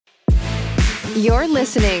You're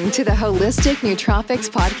listening to the Holistic Nootropics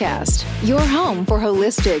Podcast, your home for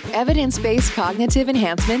holistic, evidence-based cognitive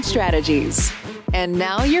enhancement strategies. And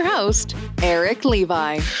now your host, Eric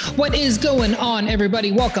Levi. What is going on,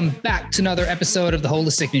 everybody? Welcome back to another episode of the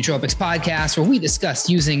Holistic Nootropics Podcast, where we discuss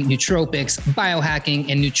using nootropics,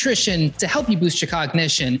 biohacking, and nutrition to help you boost your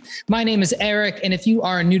cognition. My name is Eric, and if you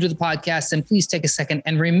are new to the podcast, then please take a second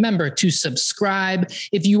and remember to subscribe.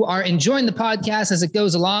 If you are enjoying the podcast as it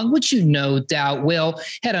goes along, which you no doubt will,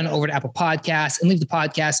 head on over to Apple Podcasts and leave the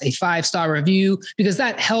podcast a 5-star review, because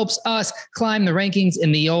that helps us climb the rankings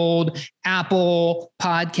in the old Apple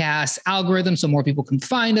Podcast algorithm, so more people can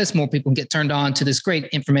find us, more people can get turned on to this great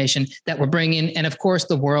information that we're bringing. And of course,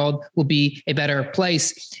 the world will be a better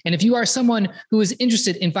place. And if you are someone who is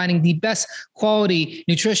interested in finding the best quality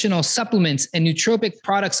nutritional supplements and nootropic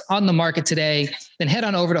products on the market today, then head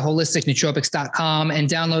on over to holisticnootropics.com and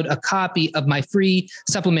download a copy of my free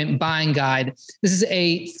supplement buying guide. This is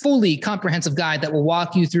a fully comprehensive guide that will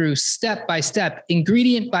walk you through step by step,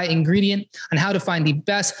 ingredient by ingredient, on how to find the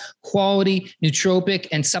best quality nootropic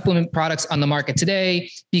and supplement products on the market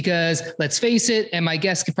today. Because let's face it, and my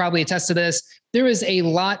guests could probably attest to this, there is a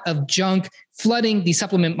lot of junk flooding the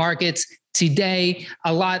supplement markets today.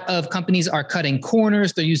 A lot of companies are cutting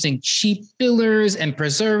corners. They're using cheap fillers and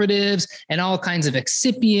preservatives and all kinds of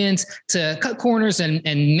excipients to cut corners and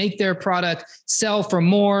make their product sell for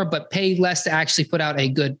more, but pay less to actually put out a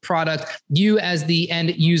good product. You as the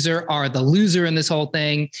end user are the loser in this whole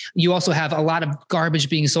thing. You also have a lot of garbage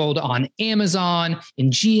being sold on Amazon, in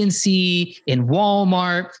GNC, in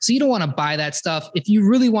Walmart. So you don't want to buy that stuff. If you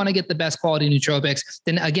really want to get the best quality nootropics,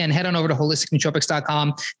 then again, head on over to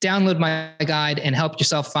holisticnootropics.com, download my guide, and help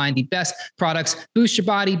yourself find the best products. Boost your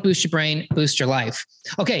body, boost your brain, boost your life.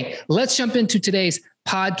 Okay, let's jump into today's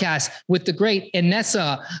podcast with the great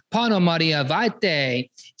Inesa Ponomariovaite.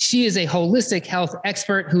 She is a holistic health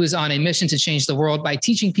expert who is on a mission to change the world by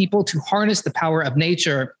teaching people to harness the power of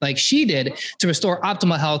nature like she did to restore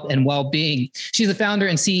optimal health and well-being. She's the founder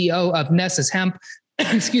and CEO of Inesa's Hemp,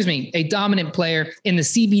 a dominant player in the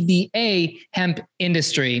CBD hemp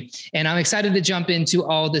industry. And I'm excited to jump into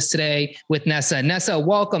all this today with Inesa. Inesa,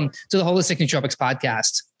 welcome to the Holistic Nootropics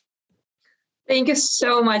Podcast. Thank you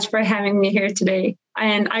so much for having me here today.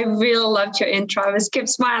 And I really loved your intro. I was kept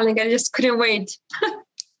smiling. I just couldn't wait.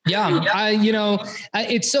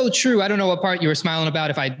 It's so true. I don't know what part you were smiling about.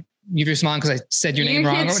 If you're smiling because I said your name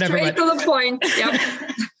wrong or whatever. Straight to the point.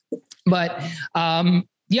 Yep. But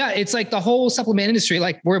it's like the whole supplement industry.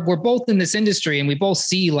 Like we're both in this industry, and we both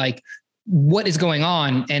see like what is going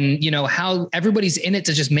on, and how everybody's in it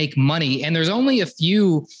to just make money. And there's only a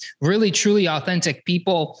few really truly authentic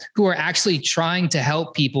people who are actually trying to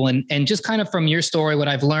help people. And just kind of from your story, what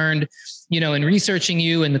I've learned, in researching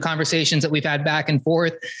you and the conversations that we've had back and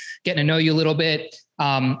forth, getting to know you a little bit.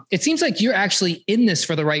 It seems like you're actually in this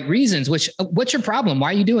for the right reasons, what's your problem? Why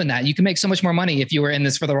are you doing that? You can make so much more money if you were in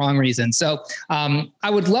this for the wrong reason. So I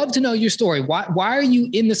would love to know your story. Why are you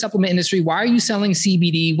in the supplement industry? Why are you selling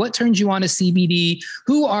CBD? What turns you on to CBD?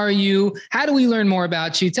 Who are you? How do we learn more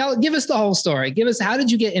about you? Give us the whole story. How did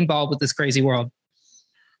you get involved with this crazy world?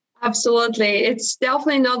 Absolutely. It's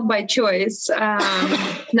definitely not by choice.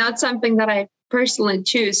 Not something that I personally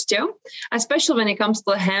choose to, especially when it comes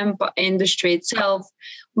to the hemp industry itself.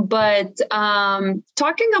 But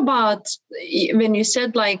talking about when you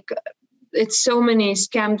said like it's so many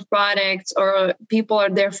scammed products or people are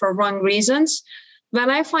there for wrong reasons,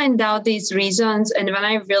 when I find out these reasons and when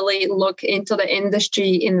I really look into the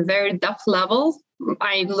industry in very depth level,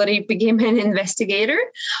 I literally became an investigator.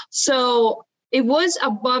 So it was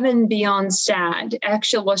above and beyond sad.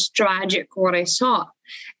 Actually, it was tragic what I saw.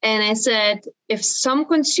 And I said, if some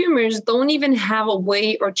consumers don't even have a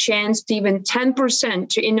way or chance to even 10%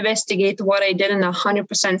 to investigate what I did in a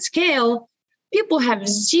 100% scale, people have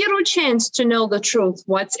zero chance to know the truth,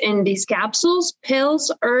 what's in these capsules,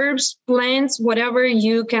 pills, herbs, plants, whatever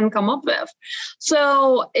you can come up with.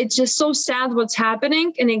 So it's just so sad what's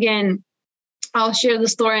happening. And again, I'll share the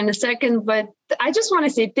story in a second, but I just want to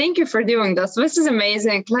say thank you for doing this. This is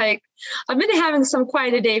amazing. Like I've been having some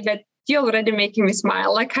quiet a day, but you're already making me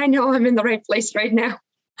smile. Like I know I'm in the right place right now.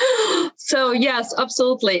 So yes,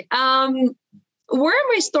 absolutely. Where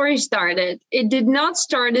my story started, it did not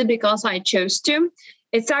start because I chose to.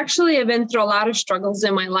 It's actually, I've been through a lot of struggles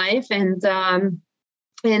in my life. And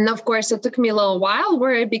of course, it took me a little while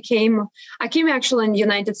where I came actually in the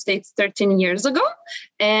United States 13 years ago.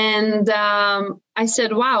 And I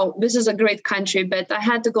said, wow, this is a great country. But I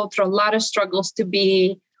had to go through a lot of struggles to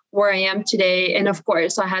be where I am today. And of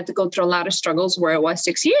course, I had to go through a lot of struggles where I was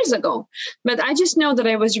 6 years ago. But I just know that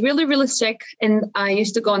I was really, really sick. And I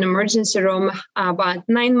used to go in emergency room about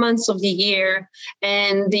 9 months of the year.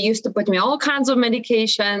 And they used to put me all kinds of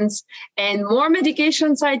medications. And more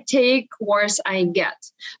medications I take, worse I get.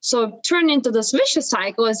 So it turned into this vicious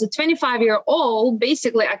cycle. As a 25-year-old,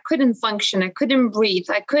 basically, I couldn't function. I couldn't breathe.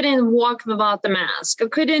 I couldn't walk without the mask.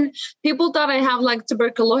 People thought I have like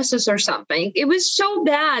tuberculosis or something. It was so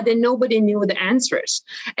bad and nobody knew the answers.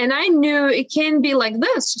 And I knew it can't be like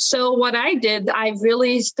this. So what I did, I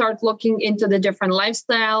really started looking into the different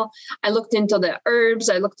lifestyle. I looked into the herbs.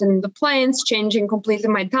 I looked into the plants, changing completely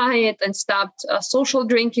my diet and stopped social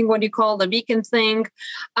drinking, what you call the vegan thing.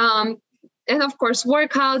 And of course,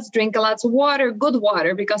 workouts, drink a lot of water, good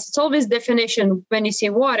water, because it's always definition when you say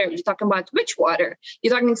water, you're talking about which water.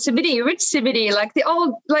 You're talking CBD, which CBD,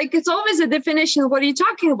 it's always a definition of what you're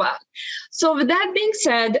talking about. So with that being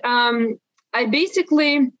said, I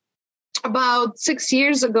basically, about 7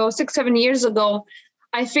 years ago,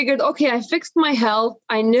 I figured, okay, I fixed my health.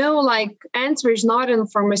 I know answer is not in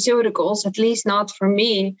pharmaceuticals, at least not for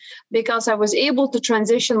me, because I was able to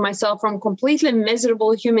transition myself from completely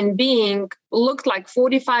miserable human being, looked like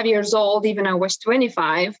 45 years old, even I was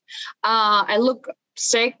 25. I look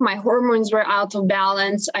sick. My hormones were out of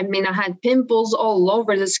balance. I mean, I had pimples all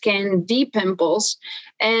over the skin, deep pimples,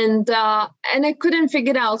 and I couldn't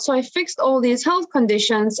figure it out. So I fixed all these health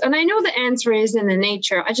conditions, and I know the answer is in the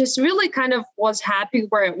nature. I just really kind of was happy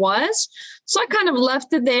where it was. So I kind of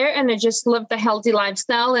left it there, and I just lived a healthy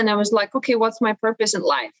lifestyle. And I was like, okay, what's my purpose in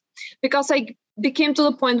life? Because I became to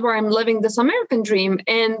the point where I'm living this American dream,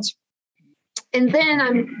 and then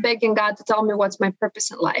I'm begging God to tell me what's my purpose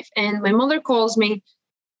in life. And my mother calls me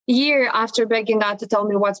a year after begging God to tell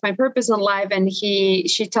me what's my purpose in life. And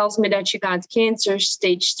she tells me that she got cancer,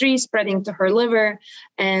 stage 3, spreading to her liver.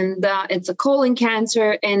 And it's a colon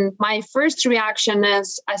cancer. And my first reaction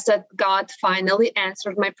is, I said, God finally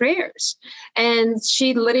answered my prayers. And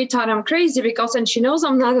she literally thought I'm crazy and she knows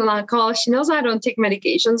I'm not an alcoholic. She knows I don't take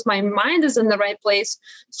medications. My mind is in the right place.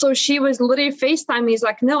 So she was literally FaceTime me. He's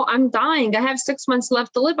like, no, I'm dying. I have 6 months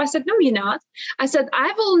left to live. I said, no, you're not. I said,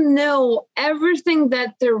 I will know everything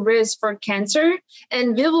that there is for cancer,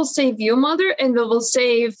 and we will save you, mother, and we will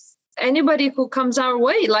save anybody who comes our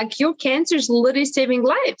way. Like, your cancer is literally saving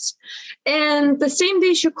lives. And the same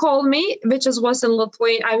day she called me, was in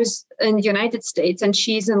Lithuania. I was in the United States and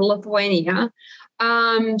she's in Lithuania.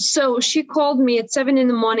 So she called me at 7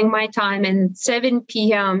 a.m. my time and 7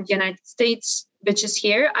 p.m. United States, which is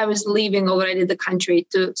here. I was leaving already the country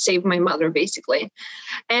to save my mother, basically.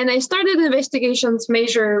 And I started investigations,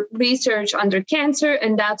 major research under cancer.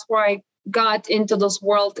 And that's where I got into this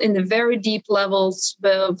world in the very deep levels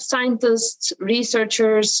with scientists,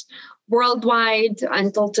 researchers worldwide.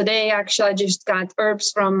 Until today, actually, I just got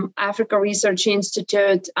herbs from Africa Research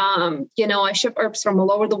Institute. I ship herbs from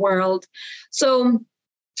all over the world. So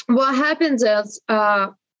what happens is,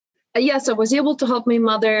 yes, I was able to help my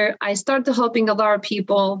mother. I started helping a lot of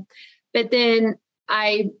people, but then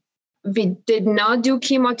we did not do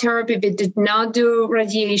chemotherapy. We did not do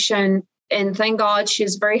radiation. And thank God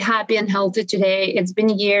she's very happy and healthy today. It's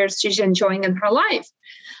been years. She's enjoying in her life.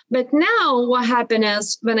 But now what happened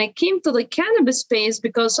is, when I came to the cannabis space,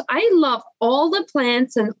 because I love all the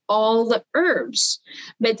plants and all the herbs,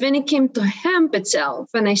 but when it came to hemp itself,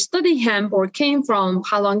 when I studied hemp, where it came from,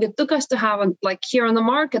 how long it took us to have it here on the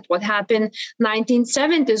market, what happened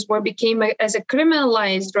 1970s, where it became as a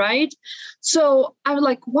criminalized, right? So I was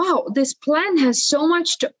like, wow, this plant has so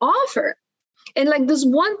much to offer. And this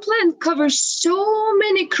one plant covers so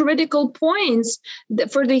many critical points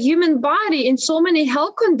for the human body in so many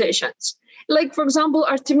health conditions. Like, for example,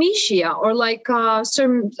 artemisia, or any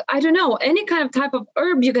kind of type of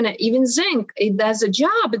herb you're going to, even zinc. It does a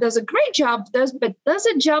job. It does a great job, but does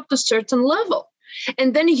a job to a certain level.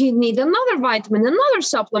 And then you need another vitamin, another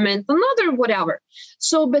supplement, another whatever.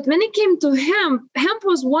 So, but when it came to hemp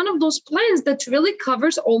was one of those plants that really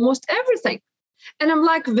covers almost everything. And I'm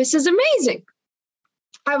like, this is amazing.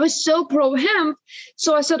 I was so pro hemp.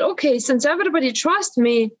 So I said, okay, since everybody trusts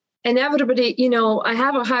me and everybody, I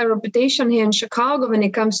have a high reputation here in Chicago when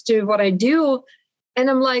it comes to what I do.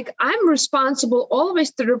 And I'm like, I'm responsible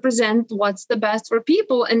always to represent what's the best for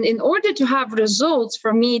people. And in order to have results,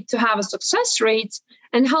 for me to have a success rate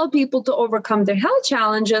and help people to overcome their health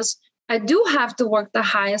challenges, I do have to work the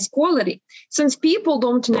highest quality. Since people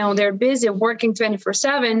don't know, they're busy working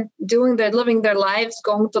 24/7, living their lives,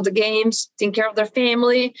 going to the games, taking care of their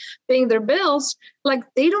family, paying their bills.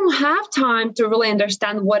 They don't have time to really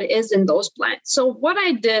understand what is in those plants. So what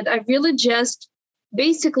I did, I really just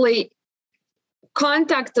basically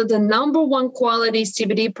contacted the number one quality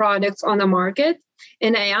CBD products on the market.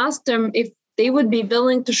 And I asked them if they would be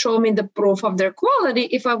willing to show me the proof of their quality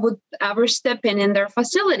if I would ever step in their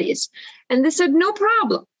facilities. And they said, no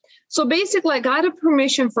problem. So basically, I got a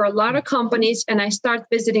permission for a lot of companies, and I start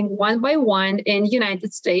visiting one by one in the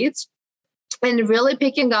United States and really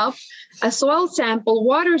picking up a soil sample,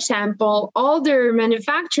 water sample, all their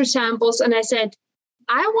manufacturer samples. And I said,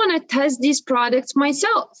 I want to test these products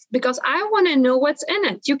myself because I want to know what's in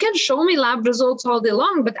it. You can show me lab results all day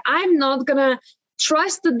long, but I'm not going to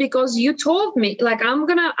trust it because you told me. Like,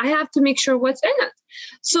 I have to make sure what's in it.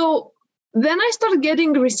 So then I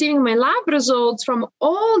started receiving my lab results from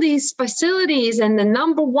all these facilities and the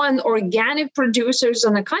number one organic producers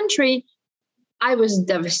in the country. I was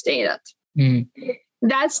devastated.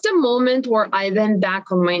 That's the moment where I went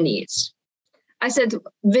back on my knees. I said,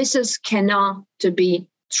 this cannot be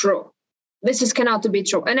true. This cannot be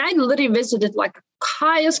true. And I literally visited like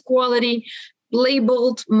highest quality,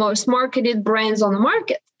 labeled, most marketed brands on the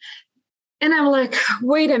market. And I'm like,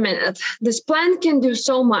 wait a minute, this plant can do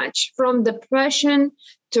so much, from depression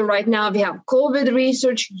to right now we have COVID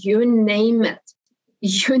research, you name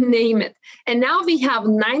it. And now we have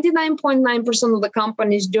 99.9% of the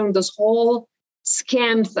companies doing this whole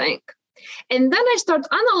scam thing. And then I start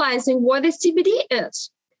analyzing what a CBD is,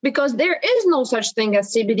 because there is no such thing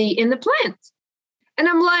as CBD in the plant. And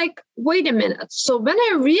I'm like, wait a minute. So when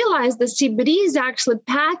I realized that CBD is actually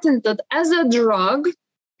patented as a drug,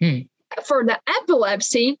 for the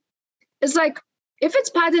epilepsy, it's like, if it's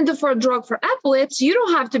patented for a drug for epilepsy, you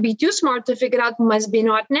don't have to be too smart to figure out must be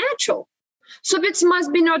not natural. So if it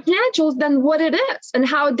must be not natural, then what it is and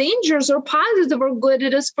how dangerous or positive or good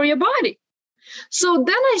it is for your body. So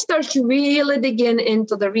then I start to really dig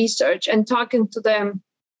into the research and talking to the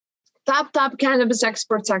top cannabis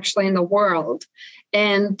experts actually in the world.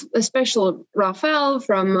 And especially Raphael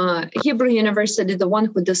from Hebrew University, the one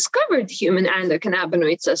who discovered human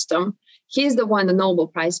endocannabinoid system. He's the one, the Nobel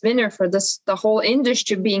Prize winner for this, the whole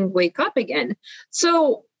industry being wake up again.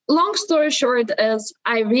 So long story short is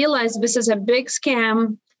I realized this is a big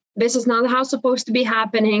scam. This is not how it's supposed to be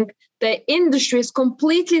happening. The industry is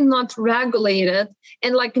completely not regulated.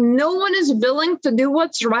 And like no one is willing to do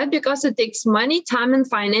what's right because it takes money, time, and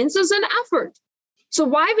finances and effort. So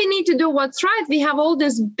why we need to do what's right? We have all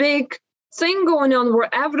this big thing going on where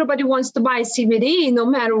everybody wants to buy CBD, no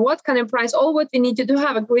matter what kind of price. All what we need to do,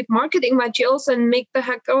 have a great marketing materials and make the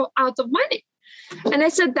heck out of money. And I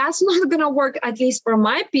said, that's not going to work, at least for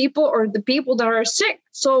my people or the people that are sick.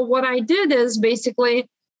 So what I did is basically,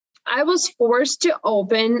 I was forced to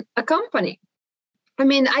open a company. I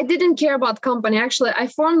mean, I didn't care about company. Actually, I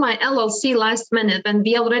formed my LLC last minute and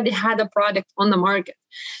we already had a product on the market.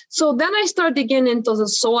 So then I started digging into the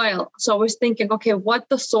soil. So I was thinking, okay, what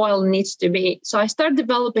the soil needs to be. So I started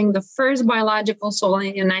developing the first biological soil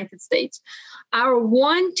in the United States. Our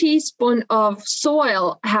 1 teaspoon of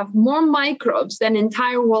soil have more microbes than the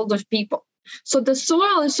entire world of people. So the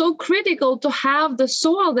soil is so critical to have the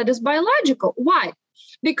soil that is biological. Why?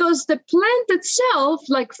 Because the plant itself,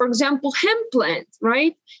 like, for example, hemp plant,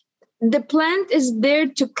 right? The plant is there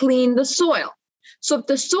to clean the soil. So if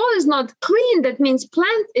the soil is not clean, that means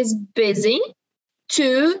plant is busy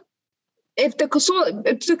to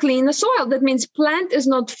clean the soil. That means plant is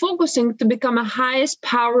not focusing to become a highest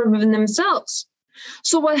power within themselves.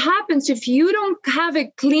 So what happens if you don't have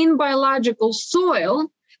a clean biological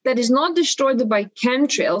soil that is not destroyed by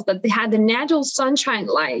chemtrails, that they had the natural sunshine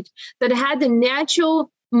light, that had the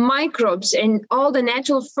natural microbes and all the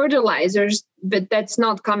natural fertilizers, but that's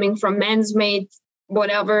not coming from man's made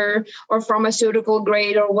whatever or pharmaceutical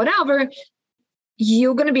grade or whatever,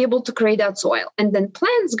 you're going to be able to create that soil. And then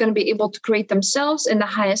plants are going to be able to create themselves in the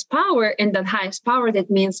highest power. And that highest power, that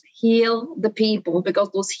means heal the people, because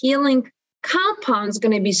those healing compounds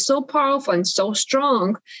going to be so powerful and so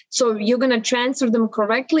strong. So you're going to transfer them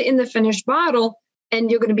correctly in the finished bottle, and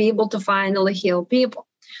you're going to be able to finally heal people.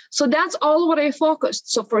 So that's all what I focused.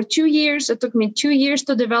 So for 2 years, it took me 2 years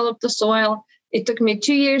to develop the soil. It took me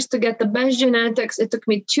 2 years to get the best genetics. It took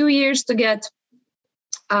me 2 years to get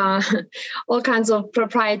all kinds of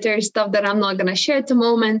proprietary stuff that I'm not going to share at the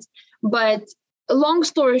moment. But long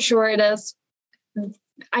story short is,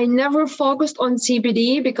 I never focused on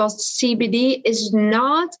CBD because CBD is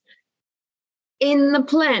not in the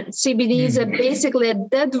plant. CBD is basically a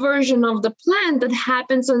dead version of the plant that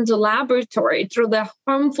happens in the laboratory through the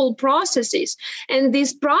harmful processes. And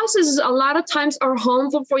these processes a lot of times are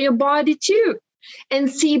harmful for your body too. And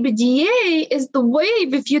CBDA is the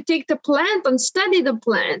wave. If you take the plant and study the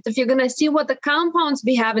plant, if you're going to see what the compounds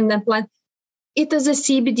we have in the plant, it is a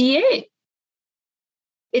CBDA.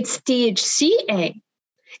 it's THCA,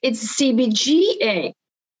 it's CBGA,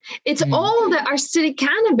 it's all the acidic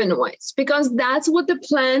cannabinoids, because that's what the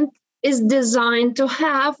plant is designed to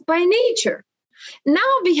have by nature. Now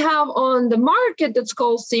we have on the market that's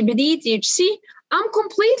called CBD, THC. I'm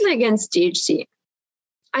completely against THC.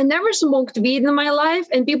 I never smoked weed in my life,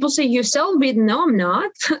 and people say, you sell weed? No, I'm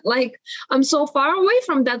not. Like, I'm so far away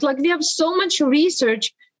from that. Like, we have so much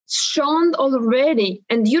research shown already,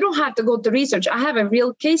 and you don't have to go to research. I have a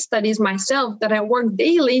real case studies myself that I work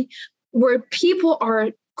daily, where people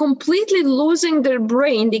are completely losing their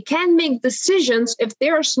brain. They can't make decisions if they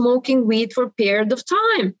are smoking weed for a period of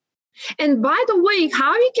time. And by the way,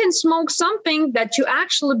 how you can smoke something that you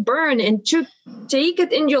actually burn and to take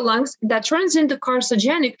it in your lungs that turns into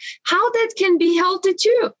carcinogenic, how that can be healthy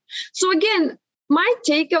too. So again, my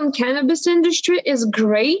take on cannabis industry is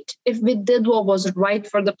great if we did what was right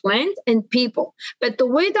for the plant and people. But the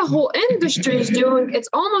way the whole industry is doing, it's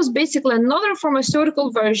almost basically another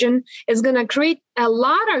pharmaceutical version. Is going to create a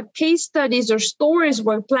lot of case studies or stories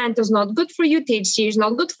where plant is not good for you, THC is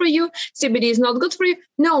not good for you, CBD is not good for you.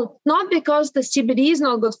 No, not because the CBD is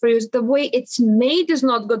not good for you. It's the way it's made is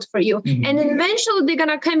not good for you. Mm-hmm. And eventually they're going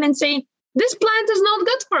to come and say, this plant is not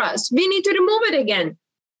good for us. We need to remove it again.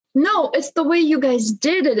 No, it's the way you guys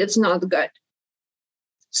did it. It's not good.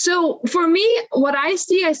 So for me, what I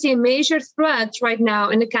see a major threat right now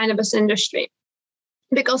in the cannabis industry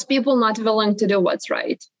because people not willing to do what's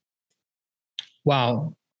right.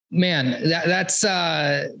 Wow, man,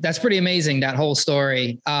 that's pretty amazing. That whole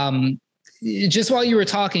story. Just while you were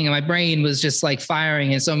talking, my brain was just like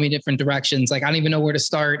firing in so many different directions. Like, I don't even know where to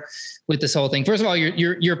start with this whole thing. First of all,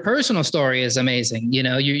 your personal story is amazing. You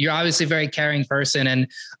know, you're obviously a very caring person. And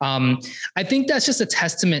I think that's just a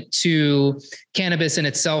testament to cannabis in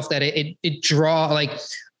itself, that it draw, like,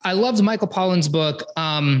 I loved Michael Pollan's book.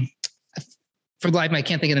 For the life, I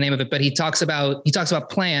can't think of the name of it, but he talks about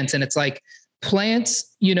plants, and it's like,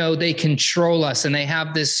 plants, you know, they control us and they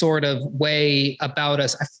have this sort of way about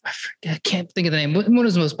us. I can't think of the name. One of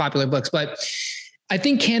his most popular books, but I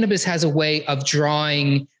think cannabis has a way of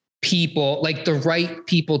drawing people, like the right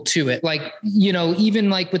people to it. Like, you know,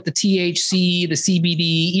 even like with the THC, the CBD,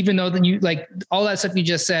 even though you like all that stuff you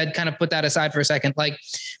just said, kind of put that aside for a second, like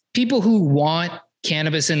people who want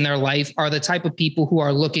cannabis in their life are the type of people who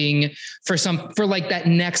are looking for like that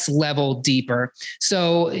next level deeper.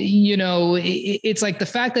 So, you know, it's like the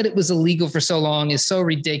fact that it was illegal for so long is so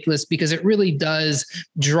ridiculous, because it really does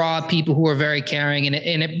draw people who are very caring, and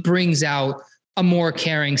it brings out a more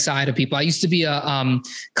caring side of people. I used to be a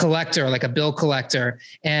collector, like a bill collector.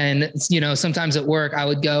 And, you know, sometimes at work I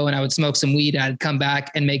would go and I would smoke some weed. I'd come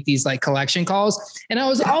back and make these like collection calls. And I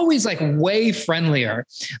was always like way friendlier.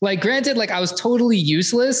 Like, granted, like I was totally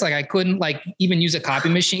useless. Like I couldn't like even use a copy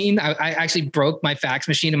machine. I actually broke my fax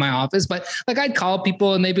machine in my office, but like I'd call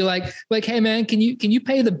people and they'd be like, hey man, can you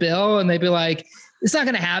pay the bill? And they'd be like, it's not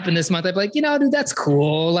going to happen this month. I'd be like, you know, dude, that's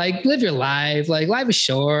cool. Like, live your life. Like, life is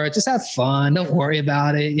short. Just have fun. Don't worry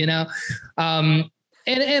about it, you know? And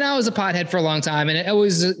I was a pothead for a long time, and it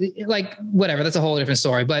was like, whatever, that's a whole different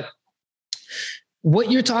story. But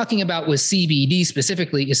what you're talking about with CBD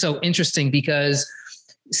specifically is so interesting, because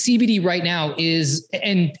CBD right now is,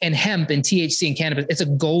 and hemp and THC and cannabis, it's a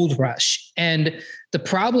gold rush. And the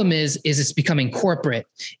problem is it's becoming corporate.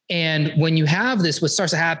 And when you have this, what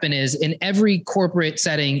starts to happen is in every corporate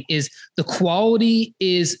setting is the quality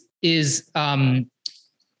is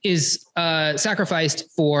sacrificed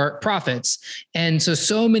for profits. And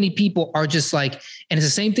so many people are just like, and it's the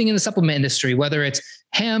same thing in the supplement industry, whether it's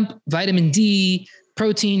hemp, vitamin D,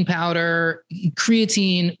 protein powder,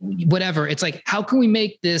 creatine, whatever. It's like, how can we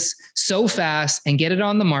make this so fast and get it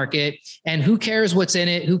on the market? And who cares what's in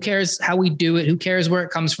it? Who cares how we do it? Who cares where it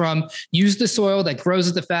comes from? Use the soil that grows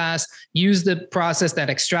it the fast, use the process that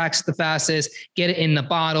extracts the fastest, get it in the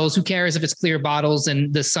bottles. Who cares if it's clear bottles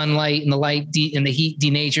and the sunlight and the light and the heat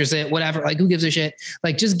denatures it, whatever, like who gives a shit?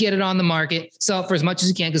 Like, just get it on the market, sell it for as much as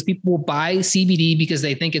you can, because people will buy CBD because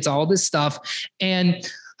they think it's all this stuff. And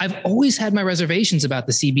I've always had my reservations about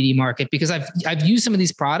the CBD market, because I've used some of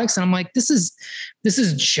these products and I'm like, this is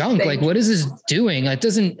junk. Like, what is this doing? It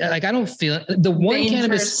doesn't, like, I don't feel it. The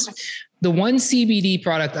one CBD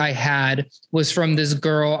product I had was from this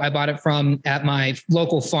girl. I bought it from at my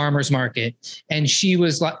local farmer's market. And she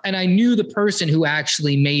was like, and I knew the person who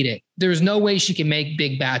actually made it. There's no way she can make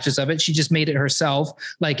big batches of it. She just made it herself,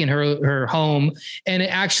 like in her home. And it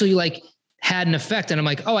actually like had an effect. And I'm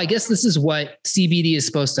like, oh, I guess this is what CBD is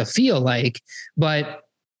supposed to feel like. But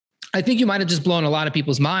I think you might have just blown a lot of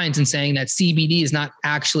people's minds in saying that CBD is not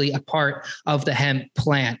actually a part of the hemp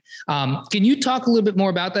plant. Can you talk a little bit more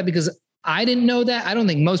about that? Because I didn't know that. I don't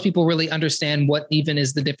think most people really understand what even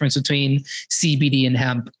is the difference between CBD and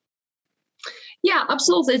hemp. Yeah,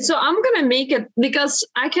 absolutely. So I'm going to make it, because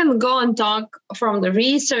I can go and talk from the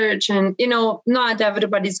research and, not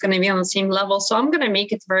everybody's going to be on the same level. So I'm going to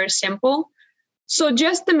make it very simple. So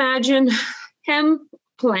just imagine hemp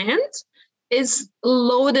plant is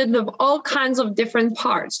loaded with all kinds of different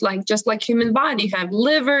parts, just like human body. You have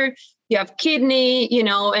liver, you have kidney,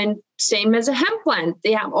 and same as a hemp plant.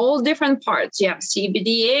 They have all different parts. You have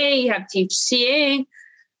CBDA, you have THCA.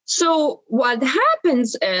 So what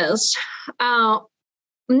happens is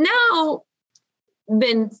now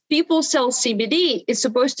when people sell CBD, it's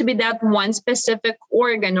supposed to be that one specific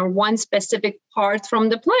organ or one specific part from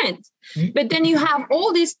the plant. Mm-hmm. But then you have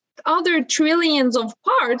all these other trillions of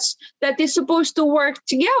parts that is supposed to work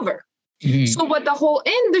together. Mm-hmm. So what the whole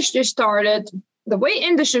industry started, the way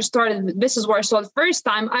industry started, this is where I saw the first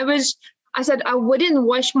time, I said, I wouldn't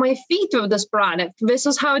wash my feet with this product. This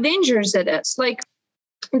is how dangerous it is.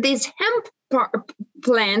 These hemp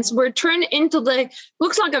plants were turned into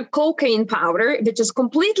looks like a cocaine powder, which is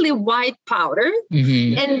completely white powder.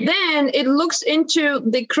 Mm-hmm. And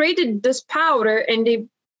then they created this powder and they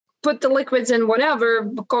put the liquids in whatever,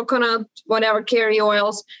 coconut, whatever, carry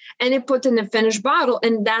oils, and they put in a finished bottle.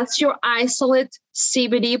 And that's your isolate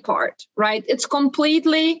CBD part, right? It's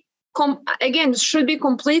completely, again, should be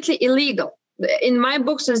completely illegal. In my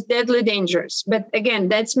books, it's deadly dangerous. But again,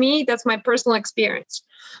 that's me. That's my personal experience.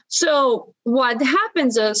 So what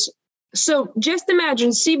happens is, just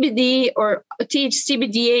imagine CBD or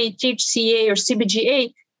CBDA, THCA, or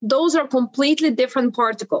CBGA. Those are completely different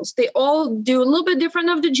particles. They all do a little bit different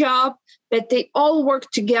of the job, but they all work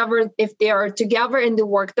together if they are together and they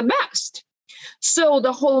work the best. So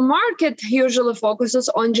the whole market usually focuses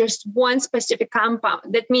on just one specific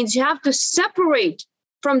compound. That means you have to separate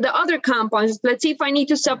from the other compounds. Let's see if I need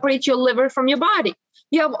to separate your liver from your body.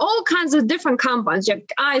 You have all kinds of different compounds. You have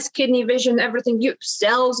eyes, kidney, vision, everything. You have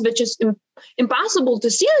cells, which is impossible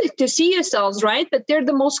to see your cells, right? But they're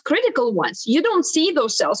the most critical ones. You don't see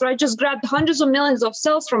those cells, right? Just grab hundreds of millions of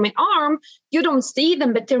cells from an arm. You don't see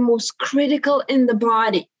them, but they're most critical in the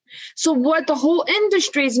body. So what the whole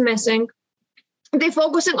industry is missing, they're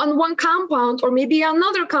focusing on one compound or maybe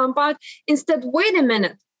another compound. Instead, wait a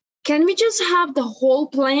minute. Can we just have the whole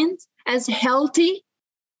plant as healthy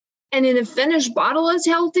and in a finished bottle as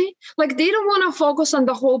healthy? They don't want to focus on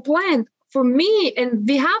the whole plant. For me, and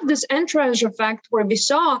we have this entourage effect where we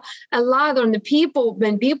saw a lot on the people,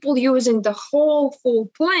 when people using the whole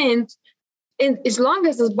full plant, and as long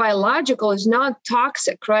as it's biological, it's not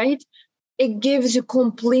toxic, right? It gives you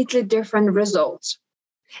completely different results.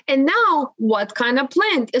 And now, what kind of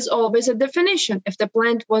plant is always a definition. If the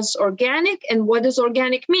plant was organic, and what does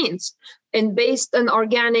organic means? And based on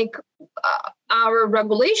organic, our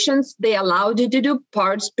regulations, they allowed you to do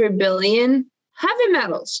parts per billion heavy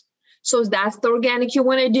metals. So that's the organic you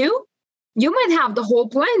want to do. You might have the whole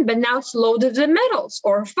plant, but now it's loaded with metals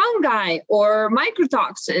or fungi or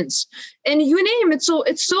microtoxins, and you name it. So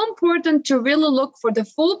it's so important to really look for the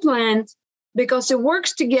full plant, because it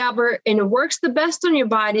works together and it works the best on your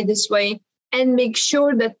body this way, and make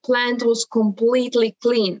sure that plant was completely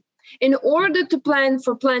clean. In order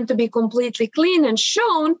for plant to be completely clean and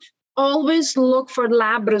shown, always look for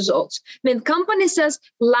lab results. When company says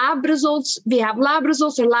lab results, we have lab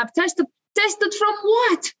results or lab tested from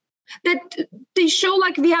what? That they show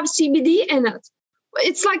we have CBD in it.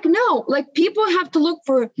 It's no, people have to look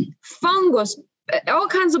for fungus, all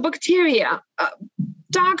kinds of bacteria,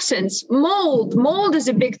 toxins, mold. Mold is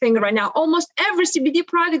a big thing right now. Almost every CBD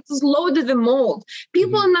product is loaded with mold.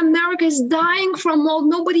 People in America is dying from mold.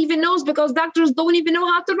 Nobody even knows, because doctors don't even know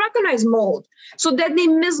how to recognize mold. So that they're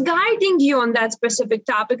misguiding you on that specific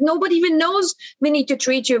topic. Nobody even knows we need to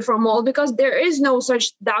treat you for mold, because there is no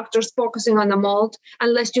such doctors focusing on the mold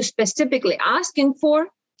unless you're specifically asking for.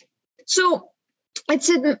 So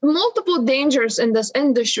it's multiple dangers in this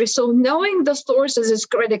industry. So knowing the sources is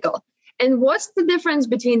critical. And what's the difference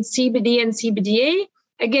between CBD and CBDA?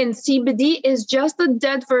 Again, CBD is just a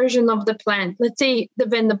dead version of the plant. Let's say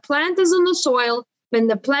when the plant is in the soil, when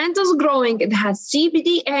the plant is growing, it has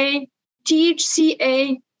CBDA,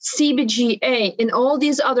 THCA, CBGA, and all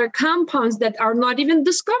these other compounds that are not even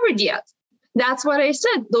discovered yet. That's what I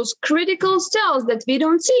said. Those critical cells that we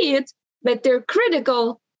don't see it, but they're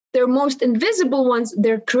critical. They're most invisible ones.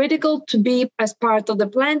 They're critical to be as part of the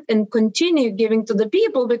plant and continue giving to the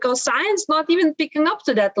people, because science not even picking up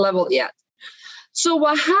to that level yet. So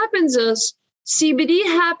what happens is CBD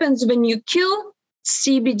happens when you kill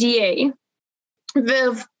CBDA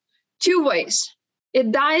with two ways.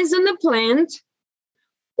 It dies in the plant,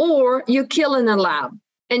 or you kill in a lab.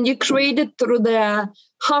 and you create it through the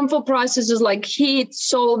harmful processes like heat,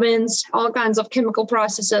 solvents, all kinds of chemical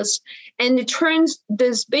processes. And it turns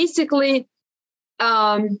this basically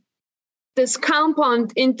this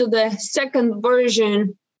compound into the second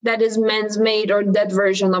version that is man's made or dead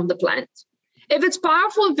version of the plant. If it's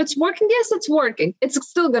powerful, if it's working, yes, it's working. It's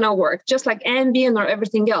still going to work, just like Ambien or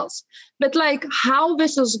everything else. But like how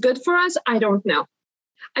this is good for us, I don't know.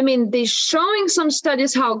 I mean, they're showing some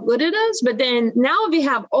studies how good it is, but then now we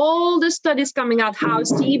have all the studies coming out how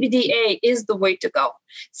CBDA is the way to go.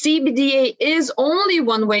 CBDA is only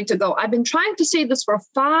one way to go. I've been trying to say this for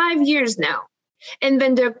 5 years now. And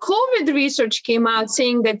when the COVID research came out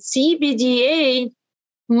saying that CBDA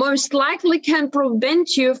most likely can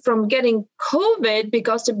prevent you from getting COVID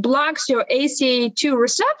because it blocks your ACE2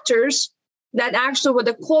 receptors, that actually when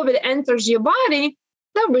the COVID enters your body,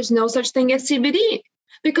 there was no such thing as CBD.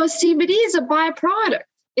 Because CBD is a byproduct,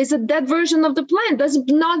 it's a dead version of the plant, does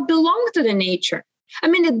not belong to the nature. I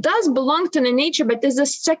mean, it does belong to the nature, but there's a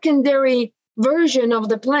secondary version of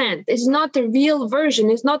the plant. It's not the real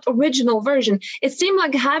version. It's not original version. It seemed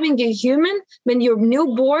like having a human when you're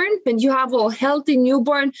newborn, when you have a healthy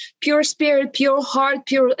newborn, pure spirit, pure heart,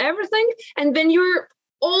 pure everything. And when you're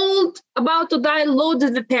old, about to die,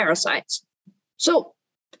 loaded with parasites. So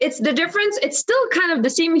it's the difference. It's still kind of the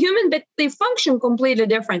same human, but they function completely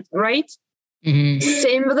different, right? Mm-hmm.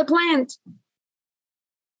 Same with the plant.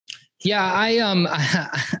 Yeah, I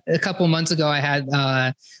a couple months ago, I had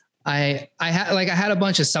a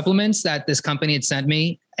bunch of supplements that this company had sent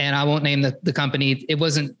me, and I won't name the company. It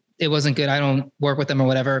wasn't good. I don't work with them or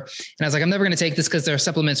whatever. And I was like, I'm never going to take this because their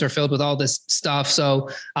supplements are filled with all this stuff. So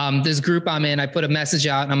this group I'm in, I put a message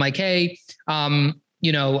out and I'm like, hey,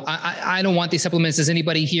 I don't want these supplements. Does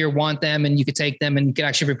anybody here want them? And you could take them and you could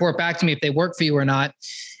actually report back to me if they work for you or not.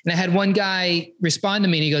 And I had one guy respond to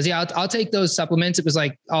me and he goes, yeah, I'll take those supplements. It was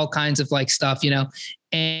like all kinds of like stuff,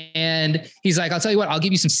 and he's like, I'll tell you what, I'll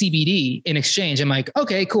give you some CBD in exchange. I'm like,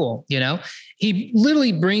 okay, cool. He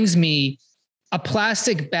literally brings me a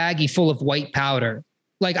plastic baggie full of white powder.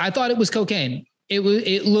 Like I thought it was cocaine.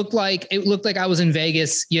 It looked like I was in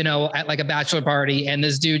Vegas, at like a bachelor party, and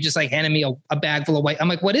this dude just like handed me a bag full of white. I'm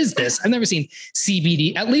like, what is this? I've never seen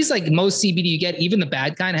CBD. At least like most CBD you get, even the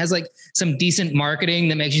bad kind, has like some decent marketing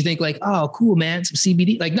that makes you think like, oh, cool, man, some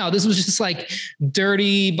CBD. Like, no, this was just like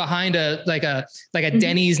dirty behind a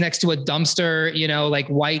Denny's next to a dumpster, like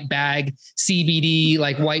white bag CBD,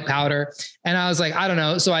 like white powder. And I was like, I don't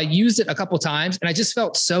know. So I used it a couple of times and I just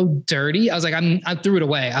felt so dirty. I was like, I threw it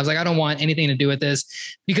away. I was like, I don't want anything to do with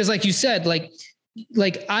this, because like you said, like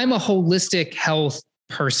I'm a holistic health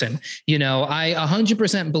person, I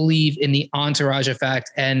 100% believe in the entourage effect.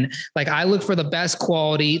 And like, I look for the best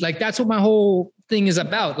quality. Like that's what my whole thing is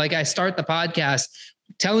about. Like I start the podcast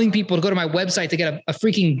telling people to go to my website to get a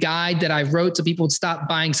freaking guide that I wrote so people would stop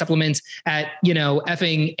buying supplements at,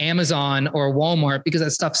 effing Amazon or Walmart, because that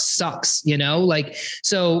stuff sucks, like,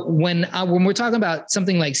 so when we're talking about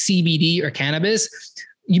something like CBD or cannabis,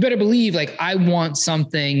 you better believe like I want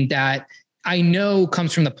something that I know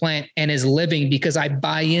comes from the plant and is living, because I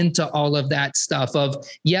buy into all of that stuff of,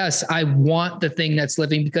 yes, I want the thing that's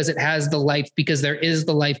living because it has the life, because there is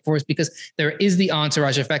the life force, because there is the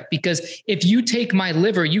entourage effect. Because if you take my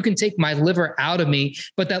liver, you can take my liver out of me,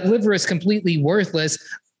 but that liver is completely worthless.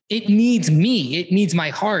 It needs me. It needs my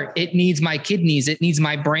heart. It needs my kidneys. It needs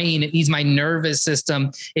my brain. It needs my nervous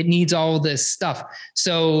system. It needs all this stuff.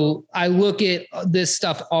 So I look at this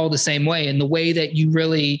stuff all the same way. And the way that you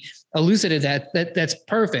really elucidated that's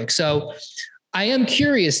perfect. So I am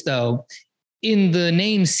curious though, in the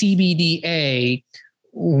name CBDA,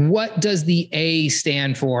 what does the A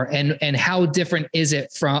stand for, and how different is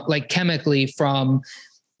it from like chemically from,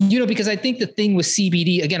 because I think the thing with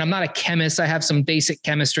CBD, again, I'm not a chemist. I have some basic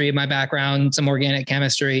chemistry in my background, some organic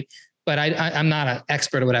chemistry, but I'm not an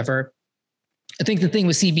expert or whatever. I think the thing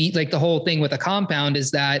with CBD, like the whole thing with a compound, is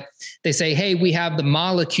that they say, hey, we have the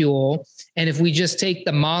molecule. And if we just take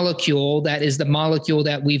the molecule, that is the molecule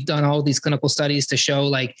that we've done all these clinical studies to show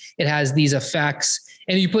like it has these effects,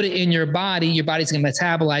 and you put it in your body's going to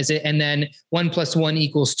metabolize it. And then 1 +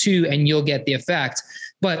 1 = 2, and you'll get the effect.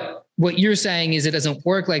 But what you're saying is it doesn't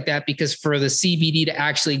work like that, because for the CBD to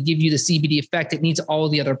actually give you the CBD effect, it needs all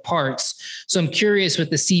the other parts. So I'm curious with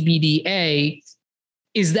the CBDA,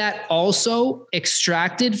 is that also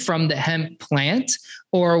extracted from the hemp plant,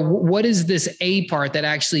 or what is this A part that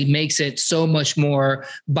actually makes it so much more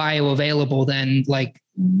bioavailable than like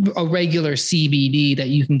a regular CBD that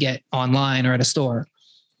you can get online or at a store?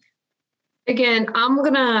 Again, I'm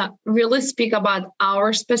going to really speak about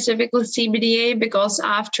our specifically CBDA, because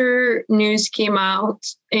after news came out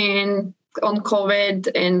and on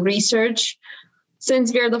COVID and research.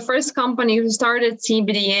 Since we're the first company who started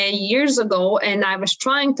CBDA years ago, and I was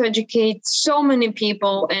trying to educate so many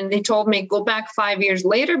people, and they told me, go back 5 years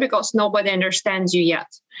later because nobody understands you yet.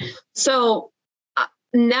 So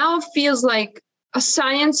now it feels like a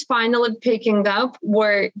science finally picking up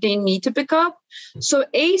where they need to pick up. So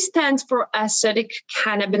A stands for acidic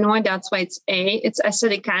cannabinoid. That's why it's A. It's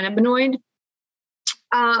acidic cannabinoid.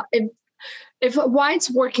 If why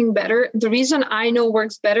it's working better, the reason I know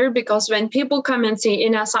works better, because when people come and say,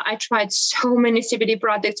 Inesa, I tried so many CBD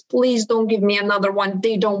products, please don't give me another one.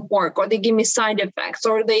 They don't work, or they give me side effects,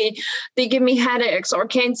 or they give me headaches or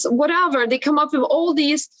cancer, whatever. They come up with all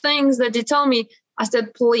these things that they tell me. I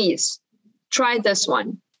said, please try this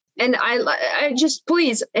one. And I just,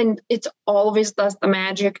 please. And it always does the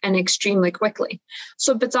magic and extremely quickly.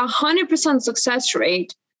 So if it's 100% success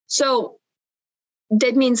rate, so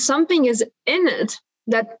that means something is in it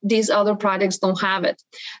that these other products don't have it.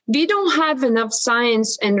 We don't have enough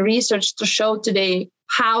science and research to show today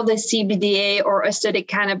how the CBDA or acidic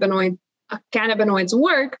cannabinoids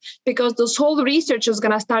work, because this whole research is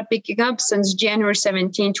going to start picking up since January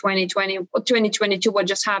 17, 2022, what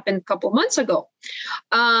just happened a couple of months ago.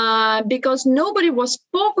 Because nobody was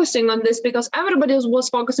focusing on this, because everybody was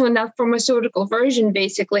focusing on that pharmaceutical version,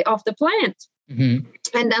 basically, of the plant. Mm-hmm.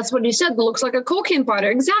 And that's what you said. It looks like a cocaine powder.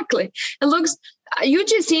 Exactly. It looks, you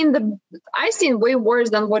just I've seen way worse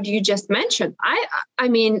than what you just mentioned. I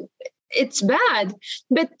mean, it's bad,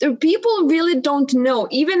 but people really don't know.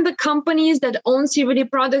 Even the companies that own CBD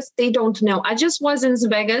products, they don't know. I just was in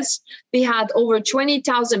Vegas. We had over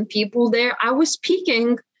 20,000 people there. I was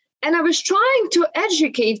speaking and I was trying to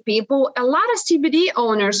educate people, a lot of CBD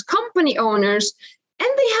owners, company owners, and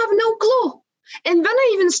they have no clue. And when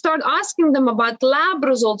I even start asking them about lab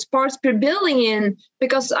results, parts per billion,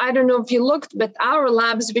 because I don't know if you looked, but our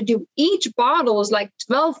labs, we do each bottle is like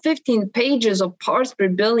 12, 15 pages of parts per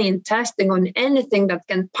billion testing on anything that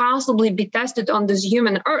can possibly be tested on this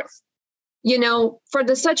human earth,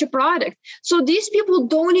 for such a product. So these people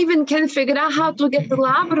don't even can figure out how to get the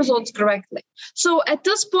lab results correctly. So at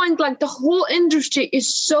this point, like the whole industry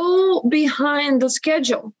is so behind the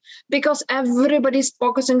schedule because everybody's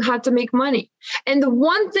focusing how to make money. And the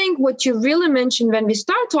one thing, what you really mentioned when we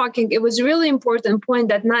start talking, it was a really important point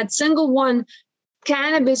that not single one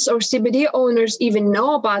cannabis or CBD owners even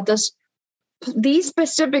know about this. These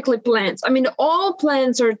specifically plants. I mean, all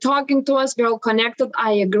plants are talking to us. We're all connected.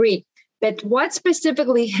 I agree. But what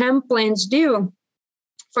specifically hemp plants do,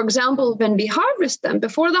 for example, when we harvest them,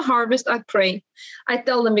 before the harvest, I pray. I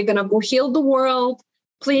tell them, we're going to go heal the world.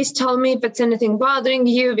 Please tell me if it's anything bothering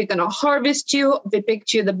you. We're going to harvest you. We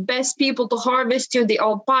picked you the best people to harvest you. They're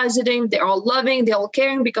all positive. They're all loving. They're all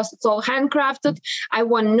caring because it's all handcrafted. I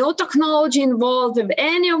want no technology involved with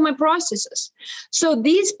any of my processes. So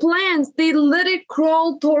these plants, they literally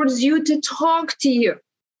crawl towards you to talk to you.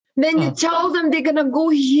 Then you tell them they're going to go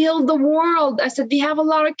heal the world. I said, we have a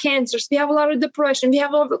lot of cancers. We have a lot of depression.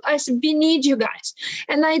 I said, we need you guys.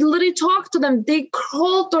 And I literally talk to them. They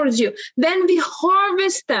crawl towards you. Then we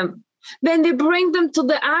harvest them. Then we bring them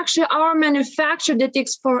to our manufacturer that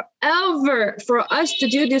takes forever for us to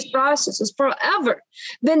do these processes, forever.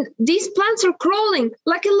 Then these plants are crawling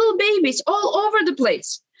like little babies all over the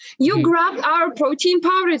place. You grab our protein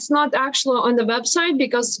powder. It's not actually on the website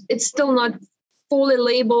because it's still not fully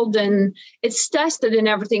labeled and it's tested and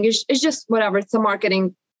everything. It's just whatever. It's a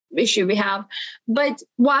marketing issue we have. But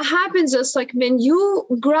what happens is like when you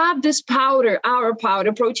grab this powder, our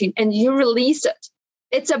powder protein, and you release it,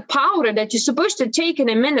 it's a powder that you're supposed to take in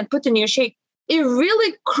a minute, put in your shake. It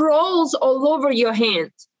really crawls all over your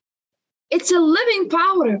hand. It's a living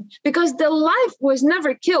powder because the life was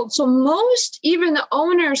never killed. So most, even the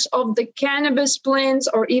owners of the cannabis plants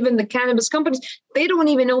or even the cannabis companies, they don't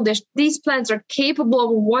even know this. These plants are capable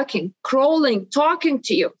of walking, crawling, talking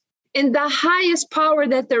to you in the highest power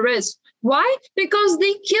that there is. Why? Because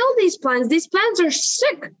they kill these plants. These plants are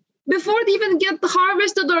sick before they even get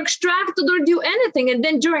harvested or extracted or do anything. And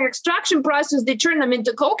then during extraction process, they turn them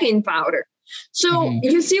into cocaine powder. So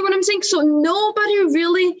you see what I'm saying? So nobody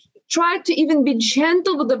really try to even be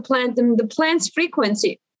gentle with the plant and the plant's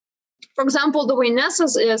frequency. For example, the way Inesa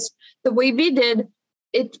is, the way we did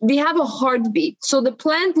it, we have a heartbeat. So the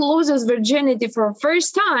plant loses virginity for the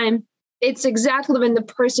first time. It's exactly when the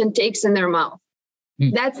person takes in their mouth.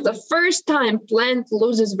 That's the first time plant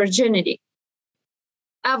loses virginity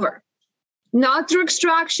ever. Not through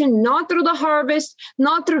extraction, not through the harvest,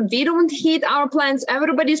 we don't heat our plants.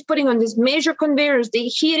 Everybody's putting on these major conveyors, the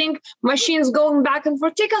heating machines going back and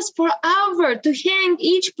forth. Take us forever to hang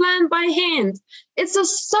each plant by hand. It's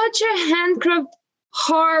such a handcraft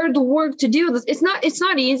hard work to do this. It's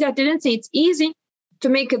not easy. I didn't say it's easy to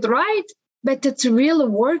make it right, but it's really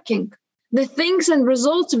working. The things and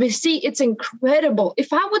results we see, it's incredible.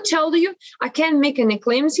 If I would tell you, I can't make any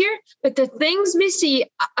claims here, but the things we see,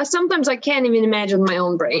 sometimes I can't even imagine my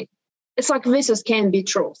own brain. It's like this can't be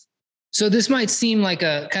truth. So this might seem like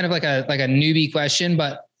a kind of like a newbie question,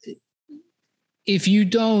 but if you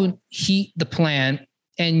don't heat the plant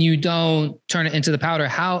and you don't turn it into the powder,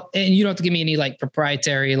 and you don't have to give me any like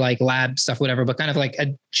proprietary, like lab stuff, whatever, but kind of like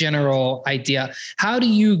a general idea. How do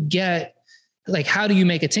you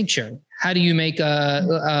make a tincture? How do you make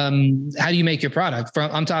your product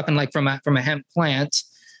I'm talking like from a hemp plant.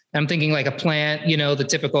 I'm thinking like a plant, the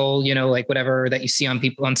typical, like whatever that you see on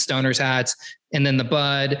people on stoners hats, and then the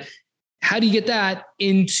bud. How do you get that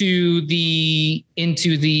into the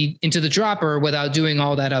dropper without doing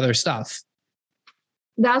all that other stuff?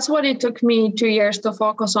 That's what it took me 2 years to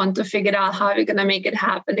focus on, to figure out how we're going to make it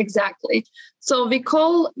happen. Exactly. So we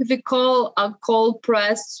call a cold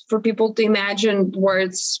press, for people to imagine where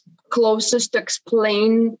it's closest to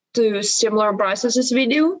explain to similar processes we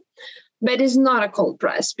do. But it's not a cold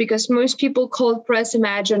press, because most people cold press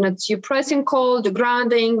imagine it's you pressing cold, you're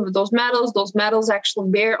grounding with those metals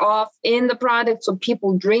actually bear off in the product. So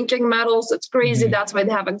people drinking metals, it's crazy. Mm-hmm. That's why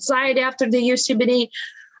they have anxiety after they use CBD.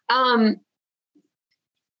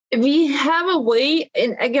 We have a way,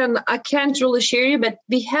 and again, I can't really share you, but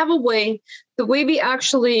we have a way, the way we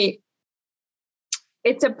actually,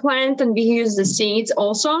 it's a plant and we use the seeds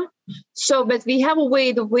also. So, but we have a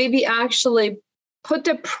way, the way we actually put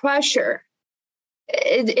the pressure.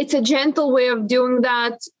 It's a gentle way of doing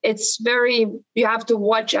that. It's you have to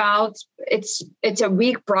watch out. It's a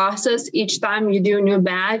week process. Each time you do a new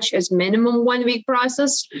batch, it's minimum 1 week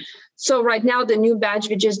process. So right now, the new batch,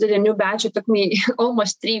 we just did a new batch. It took me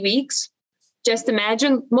almost 3 weeks. Just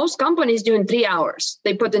imagine, most companies do in 3 hours.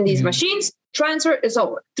 They put in these machines, transfer, it's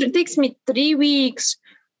over. It takes me 3 weeks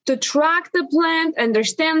to track the plant,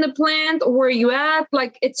 understand the plant, where you at.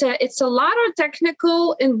 Like it's a lot of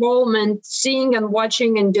technical involvement, seeing and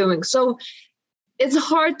watching and doing. So it's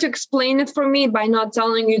hard to explain it for me by not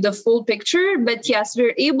telling you the full picture. But yes,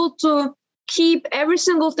 we're able to keep every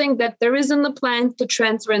single thing that there is in the plant to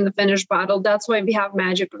transfer in the finished bottle. That's why we have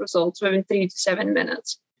magic results within 3 to 7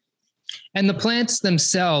 minutes. And the plants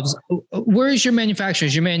themselves, where is your manufacturing?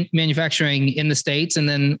 Is your manufacturing in the States? And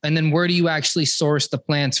then where do you actually source the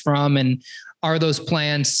plants from? And are those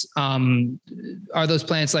plants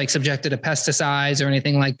like subjected to pesticides or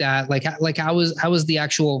anything like that? Like how is the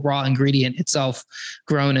actual raw ingredient itself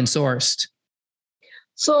grown and sourced?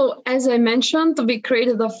 So as I mentioned, we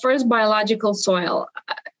created the first biological soil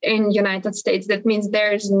in United States. That means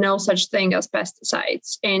there is no such thing as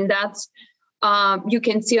pesticides. And that's, you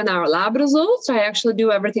can see on our lab results. I actually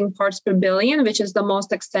do everything parts per billion, which is the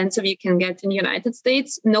most extensive you can get in the United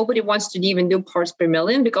States. Nobody wants to even do parts per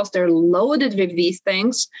million because they're loaded with these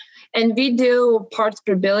things. And we do parts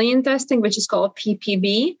per billion testing, which is called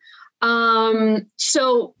PPB.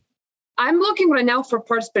 So I'm looking right now for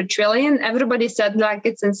parts per trillion. Everybody said like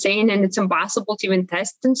it's insane and it's impossible to even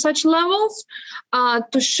test in such levels,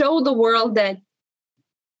 to show the world that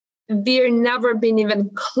we've never been even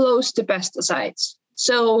close to pesticides.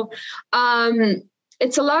 So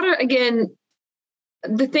it's a lot of, again,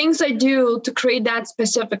 the things I do to create that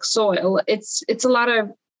specific soil, it's a lot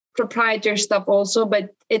of proprietary stuff also,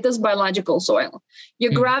 but it is biological soil.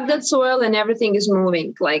 You grab that soil and everything is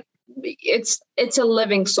moving. Like it's a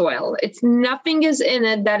living soil. It's nothing is in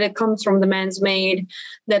it that it comes from the man's made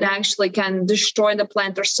that actually can destroy the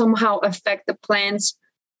plant or somehow affect the plant's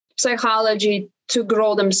psychology to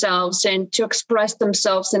grow themselves and to express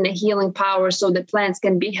themselves in a healing power so the plants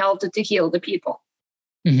can be healthy to heal the people.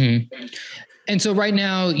 Mm-hmm. And so right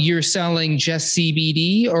now you're selling just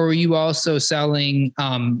CBD, or are you also selling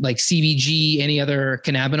like CBG, any other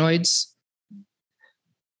cannabinoids?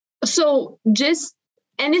 So just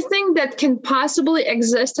anything that can possibly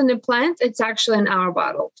exist in the plant, it's actually in our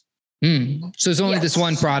bottle. So it's only this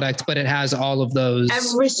one product, but it has all of those.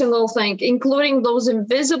 Every single thing, including those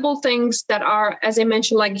invisible things that are, as I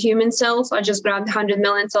mentioned, like human cells. I just grabbed 100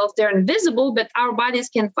 million cells. They're invisible, but our bodies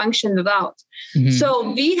can function without. Mm-hmm. So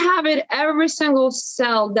we have it, every single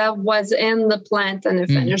cell that was in the plant in the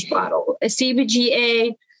finished bottle. A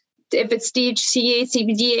CBGA, if it's THCA,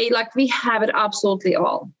 CBDA, like we have it absolutely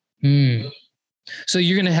all. So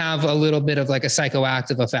you're going to have a little bit of like a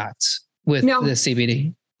psychoactive effect with the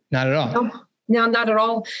CBD? Not at all. No, not at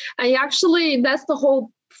all. That's the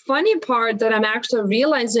whole funny part that I'm actually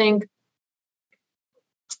realizing.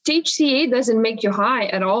 THCA doesn't make you high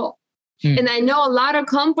at all. And I know a lot of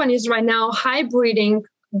companies right now hybriding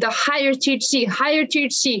the higher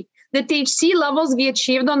THC. The THC levels we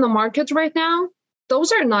achieved on the market right now,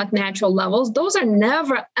 those are not natural levels. Those are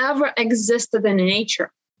never, ever existed in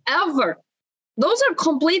nature, ever. Those are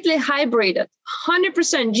completely hybrided, 100%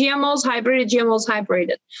 GMOs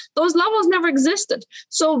hybrided. Those levels never existed.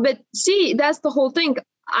 So, but see, that's the whole thing.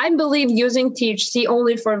 I believe using THC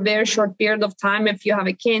only for a very short period of time if you have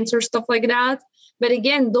a cancer, stuff like that. But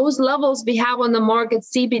again, those levels we have on the market,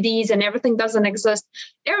 CBDs and everything doesn't exist.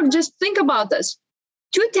 Eric, just think about this.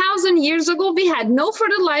 2,000 years ago, we had no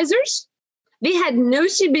fertilizers, we had no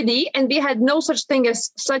CBD, and we had no such thing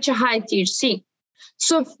as such a high THC.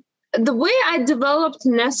 So the way I developed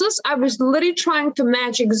Nessus, I was literally trying to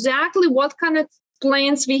match exactly what kind of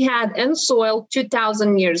plants we had in soil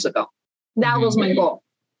 2,000 years ago. That was my goal.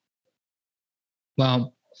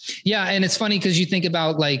 Wow. Yeah. And it's funny because you think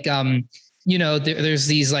about like, there's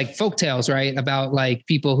these like folk tales, right? About like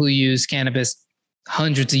people who use cannabis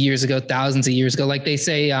hundreds of years ago, thousands of years ago. Like they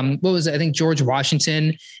say, what was it? I think George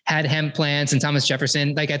Washington had hemp plants and Thomas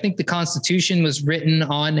Jefferson. Like I think the Constitution was written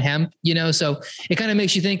on hemp, so it kind of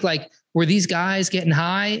makes you think like, were these guys getting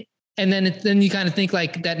high? And then you kind of think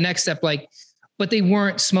like that next step, like, but they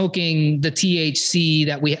weren't smoking the THC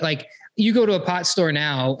that we like. You go to a pot store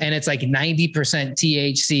now and it's like 90%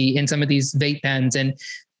 THC in some of these vape pens. And,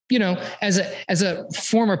 as a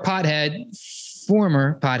former pothead,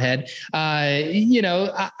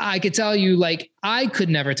 I could tell you, like, I could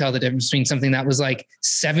never tell the difference between something that was like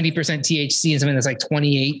 70% THC and something that's like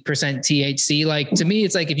 28% THC. Like, to me,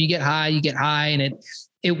 it's like, if you get high and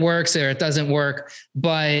it works or it doesn't work.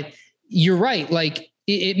 But you're right. Like,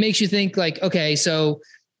 it makes you think like, okay, so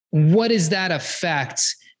what is that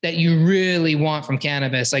effect that you really want from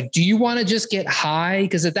cannabis? Like, do you want to just get high?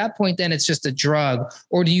 Because at that point, then it's just a drug.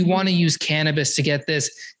 Or do you want to use cannabis to get this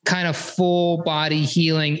kind of full body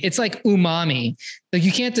healing? It's like umami. Like,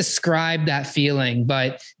 you can't describe that feeling,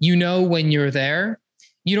 but when you're there,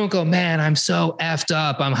 you don't go, man, I'm so effed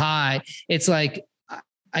up, I'm high. It's like,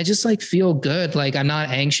 I just like feel good. Like, I'm not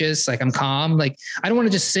anxious. Like, I'm calm. Like, I don't want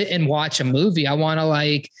to just sit and watch a movie. I want to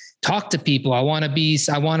like talk to people. I want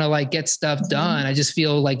to like get stuff done. I just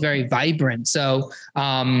feel like very vibrant. So,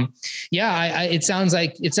 it sounds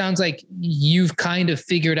like you've kind of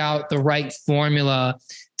figured out the right formula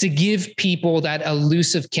to give people that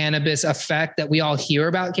elusive cannabis effect that we all hear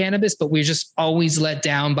about cannabis, but we're just always let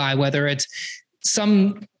down by, whether it's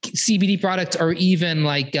some CBD product or even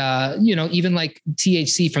like, even like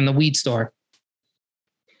THC from the weed store.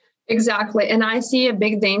 Exactly. And I see a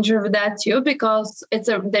big danger of that too, because it's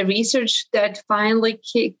the research that finally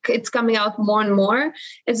it's coming out more and more.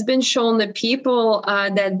 It's been shown that people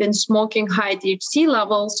that have been smoking high THC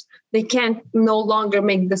levels, they can't no longer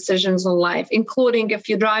make decisions in life, including if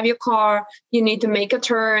you drive your car, you need to make a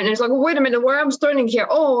turn. And it's like, wait a minute, where I'm turning here?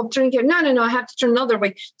 Oh, I'm turning here. No, I have to turn another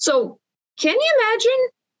way. So can you imagine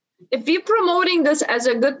if we're promoting this as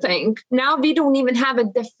a good thing? Now we don't even have a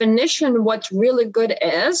definition what really good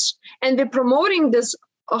is. And we're promoting this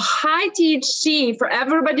high THC for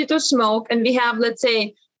everybody to smoke. And we have, let's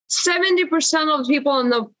say, 70% of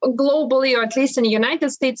people globally, or at least in the United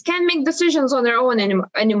States, can't make decisions on their own anymore.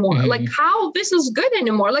 Mm-hmm. Like, how this is good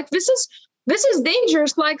anymore? Like, this is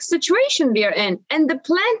dangerous, like situation we are in. And the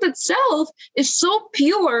plant itself is so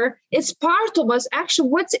pure. It's part of us.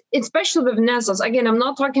 Actually, especially with Nessus. Again, I'm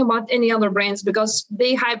not talking about any other brands because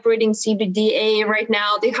they hybriding CBDA right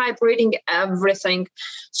now. They hybriding everything.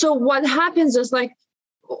 So what happens is like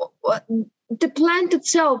the plant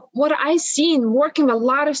itself, what I seen working with a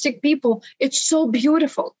lot of sick people, it's so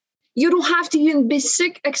beautiful. You don't have to even be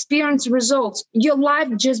sick, experience results. Your life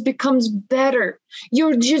just becomes better.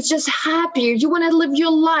 You're just happier. You want to live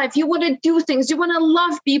your life. You want to do things. You want to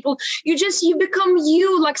love people. You become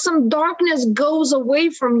you, like some darkness goes away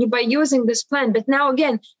from you by using this plant. But now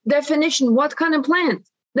again, definition, what kind of plant?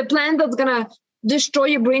 The plant that's going to destroy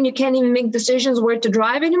your brain. You can't even make decisions where to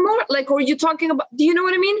drive anymore. Like, or are you talking about, do you know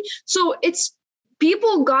what I mean? So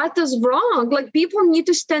people got this wrong. Like, people need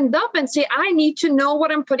to stand up and say, I need to know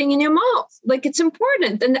what I'm putting in your mouth. Like, it's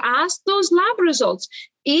important. And ask those lab results.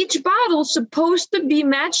 Each bottle is supposed to be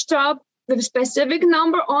matched up with a specific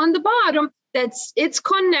number on the bottom. It's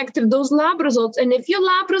connected, those lab results. And if your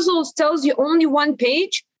lab results tells you only one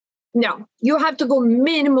page, no, you have to go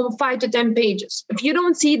minimum 5 to 10 pages. If you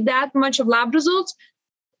don't see that much of lab results,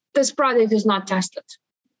 this product is not tested.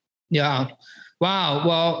 Yeah. Wow.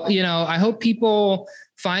 Well, I hope people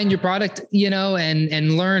find your product,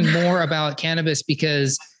 and learn more about cannabis,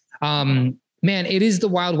 because, man, it is the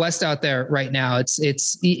Wild West out there right now.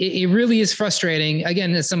 It really is frustrating.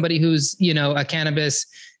 Again, as somebody who's, a cannabis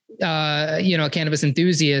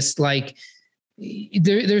enthusiast, like,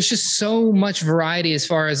 there's just so much variety as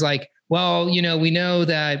far as like, well, we know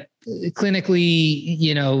that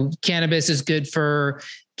clinically, cannabis is good for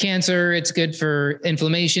cancer. It's good for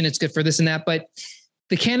inflammation. It's good for this and that. But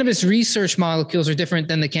the cannabis research molecules are different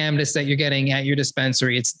than the cannabis that you're getting at your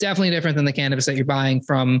dispensary. It's definitely different than the cannabis that you're buying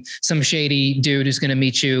from some shady dude who's going to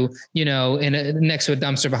meet you, next to a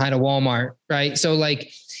dumpster behind a Walmart. Right. So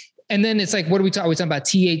like, and then it's like, what are we talking? Are we talking about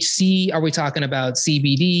THC? Are we talking about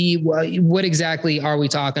CBD? What exactly are we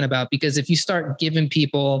talking about? Because if you start giving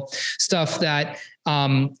people stuff that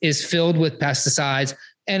is filled with pesticides,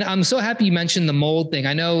 and I'm so happy you mentioned the mold thing.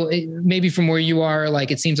 I know maybe from where you are,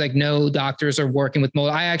 like, it seems like no doctors are working with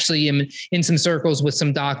mold. I actually am in some circles with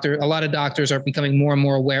some doctor. A lot of doctors are becoming more and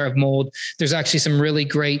more aware of mold. There's actually some really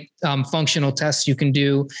great functional tests you can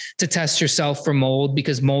do to test yourself for mold,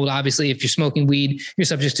 because mold, obviously, if you're smoking weed, you're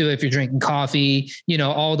subject to it. If you're drinking coffee,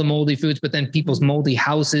 all the moldy foods, but then people's moldy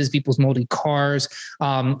houses, people's moldy cars,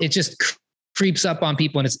 it just creeps up on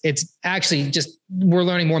people. And it's actually just, we're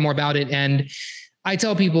learning more and more about it. And I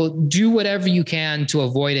tell people, do whatever you can to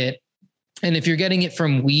avoid it. And if you're getting it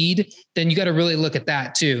from weed, then you got to really look at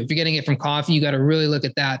that too. If you're getting it from coffee, you got to really look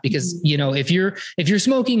at that, because, if you're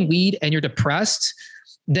smoking weed and you're depressed,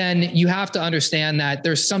 then you have to understand that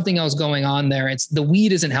there's something else going on there. It's the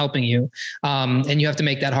weed isn't helping you. And you have to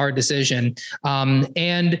make that hard decision.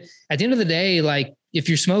 And at the end of the day, like, if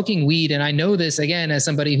you're smoking weed, and I know this again, as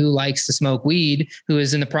somebody who likes to smoke weed, who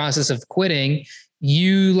is in the process of quitting,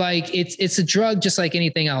 it's a drug just like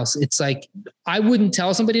anything else. It's like, I wouldn't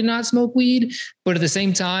tell somebody to not smoke weed, but at the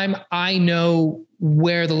same time, I know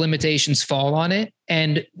where the limitations fall on it.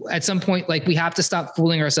 And at some point, like, we have to stop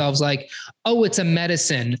fooling ourselves like, oh, it's a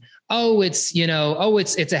medicine. Oh, it's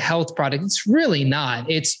a health product. It's really not.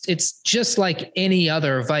 It's just like any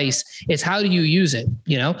other vice. It's how do you use it?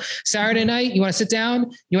 Saturday night, you want to sit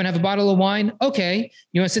down, you want to have a bottle of wine. Okay.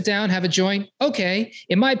 You want to sit down, have a joint. Okay.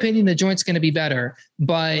 In my opinion, the joint's going to be better,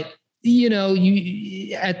 but at the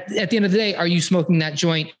end of the day, are you smoking that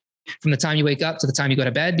joint from the time you wake up to the time you go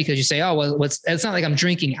to bed? Because you say, oh, well, it's not like I'm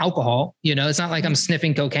drinking alcohol. It's not like I'm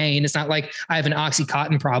sniffing cocaine. It's not like I have an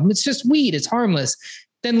Oxycontin problem. It's just weed. It's harmless.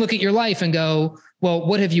 Then look at your life and go, well,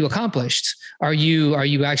 what have you accomplished? Are you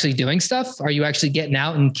actually doing stuff? Are you actually getting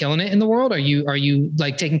out and killing it in the world? Are you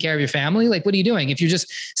like taking care of your family? Like, what are you doing? If you're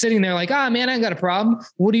just sitting there like, man, I ain't got a problem.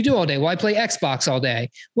 What do you do all day? Well, I play Xbox all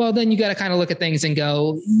day. Well, then you got to kind of look at things and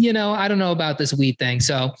go, I don't know about this weed thing.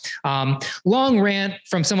 So long rant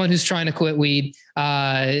from someone who's trying to quit weed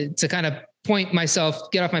to kind of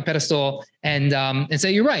get off my pedestal and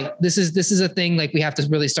say, you're right. This is a thing like we have to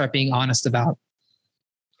really start being honest about.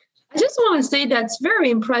 I just want to say that's very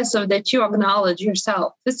impressive that you acknowledge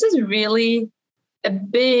yourself. This is really a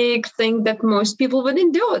big thing that most people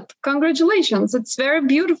wouldn't do it. Congratulations. It's very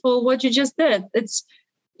beautiful what you just did. It's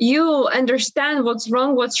you understand what's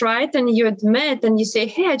wrong, what's right, and you admit and you say,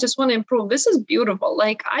 hey, I just want to improve. This is beautiful.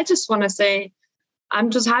 Like, I just want to say, I'm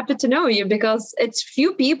just happy to know you, because it's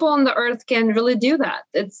few people on the earth can really do that.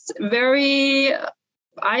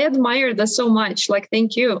 I admire this so much. Like,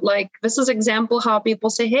 thank you. Like, this is example how people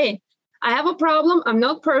say, hey, I have a problem. I'm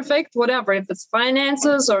not perfect, whatever. If it's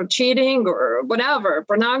finances or cheating or whatever,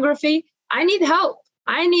 pornography, I need help.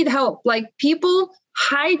 Like, people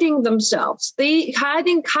hiding themselves. How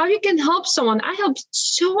you can help someone. I help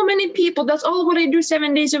so many people. That's all what I do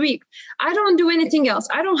 7 days a week. I don't do anything else.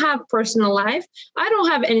 I don't have personal life. I don't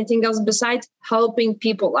have anything else besides helping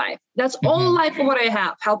people life. That's all life what I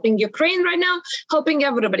have. Helping Ukraine right now, helping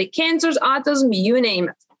everybody, cancers, autism, you name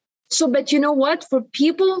it. So, but you know what? For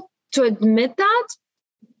people to admit that,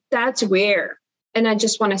 that's rare. And I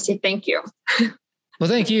just want to say thank you. Well,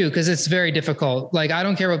 thank you, because it's very difficult. Like, I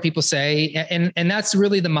don't care what people say. And that's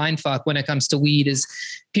really the mind fuck when it comes to weed is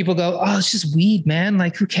people go, oh, it's just weed, man.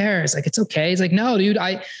 Like, who cares? Like, it's okay. It's like, no, dude,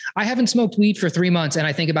 I haven't smoked weed for 3 months and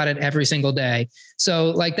I think about it every single day. So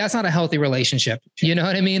like, that's not a healthy relationship. You know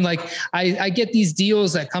what I mean? Like, I get these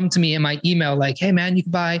deals that come to me in my email, like, hey man, you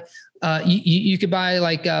can buy you could buy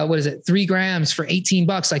like, 3 grams for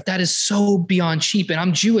 $18. Like, that is so beyond cheap. And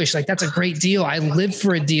I'm Jewish. Like, that's a great deal. I live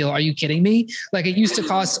for a deal. Are you kidding me? Like, it used to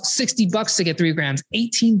cost $60 to get 3 grams,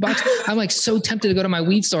 $18. I'm like so tempted to go to my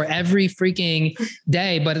weed store every freaking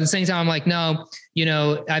day. But at the same time, I'm like, no,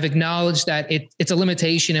 I've acknowledged that it's a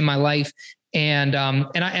limitation in my life. And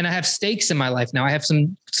I have stakes in my life now. I have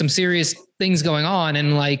some serious things going on.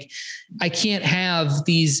 And like, I can't have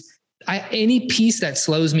any piece that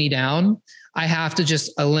slows me down, I have to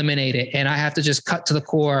just eliminate it and I have to just cut to the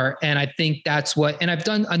core. And I think and I've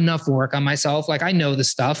done enough work on myself. Like, I know the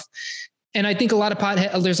stuff. And I think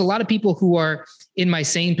there's a lot of people who are in my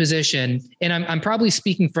same position, and I'm probably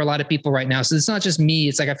speaking for a lot of people right now. So it's not just me.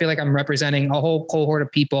 It's like, I feel like I'm representing a whole cohort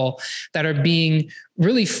of people that are being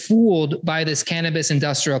really fooled by this cannabis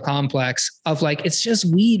industrial complex of like, it's just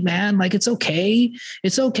weed, man. Like, it's okay.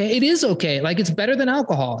 It's okay. It is okay. Like, it's better than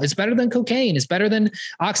alcohol. It's better than cocaine. It's better than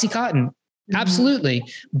Oxycontin. Absolutely.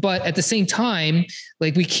 But at the same time,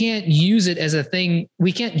 like, we can't use it as a thing.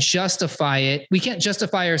 We can't justify it. We can't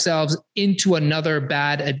justify ourselves into another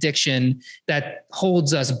bad addiction that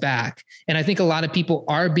holds us back. And I think a lot of people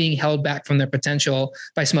are being held back from their potential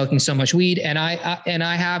by smoking so much weed. And I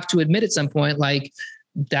have to admit at some point, like,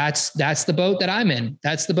 that's the boat that I'm in.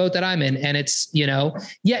 That's the boat that I'm in. And it's,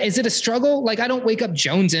 is it a struggle? Like, I don't wake up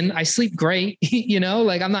jonesing. I sleep great,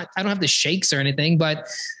 like I don't have the shakes or anything, but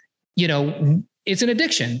it's an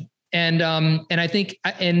addiction. And I think,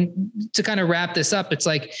 and to kind of wrap this up, it's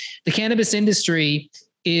like the cannabis industry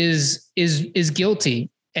is guilty,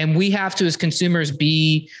 and we have to, as consumers,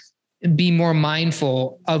 be more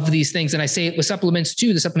mindful of these things. And I say it with supplements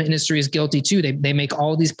too. The supplement industry is guilty too. They make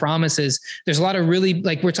all these promises. There's a lot of really,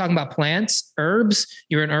 like, we're talking about plants, herbs.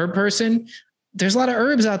 You're an herb person. There's a lot of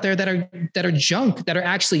herbs out there that are junk, that are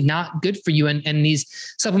actually not good for you. And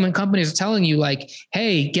these supplement companies are telling you, like,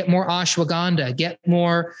 hey, get more ashwagandha, get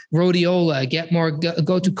more rhodiola, get more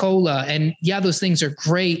gotu kola. And yeah, those things are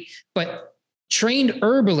great, but trained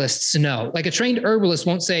herbalists know. Like, a trained herbalist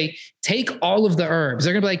won't say, take all of the herbs.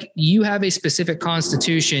 They're going to be like, you have a specific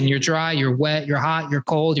constitution. You're dry, you're wet, you're hot, you're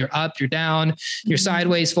cold, you're up, you're down, you're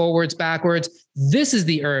sideways, forwards, backwards. This is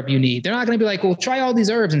the herb you need. They're not going to be like, well, try all these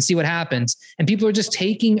herbs and see what happens. And people are just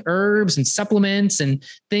taking herbs and supplements and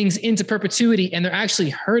things into perpetuity, and they're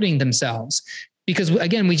actually hurting themselves. Because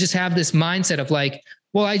again, we just have this mindset of like,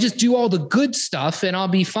 well, I just do all the good stuff and I'll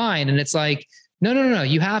be fine. And it's like, no.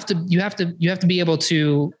 You have to be able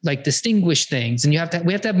to, like, distinguish things, and we have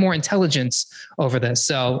to have more intelligence over this.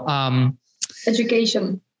 So,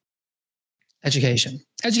 education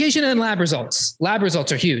and lab results. Lab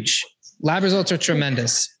results are huge. Lab results are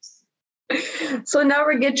tremendous. So now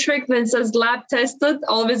we get tricked when it says lab tested.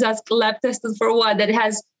 Always ask lab tested for what? That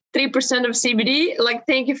has 3% of CBD. Like,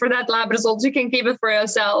 thank you for that lab results. You can keep it for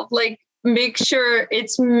yourself. Like, make sure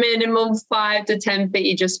it's minimum 5 to 10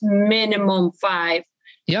 pages, minimum 5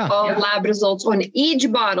 of lab results on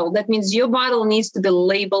each bottle. That means your bottle needs to be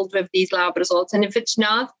labeled with these lab results. And if it's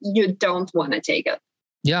not, you don't want to take it.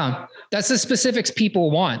 Yeah, that's the specifics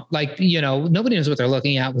people want. Like, nobody knows what they're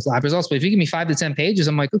looking at with lab results, but if you give me 5 to 10 pages,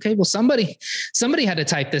 I'm like, okay, well, somebody had to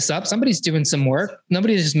type this up. Somebody's doing some work.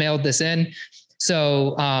 Nobody just mailed this in.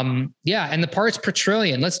 So, and the parts per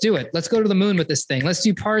trillion, let's do it. Let's go to the moon with this thing. Let's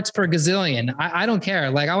do parts per gazillion. I don't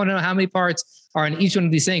care. Like, I want to know how many parts are in each one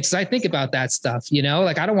of these things. Cause I think about that stuff,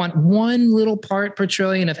 like, I don't want one little part per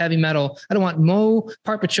trillion of heavy metal. I don't want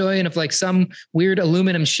part per trillion of like some weird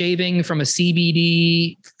aluminum shaving from a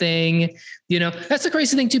CBD thing. That's the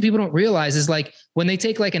crazy thing too. People don't realize is, like, when they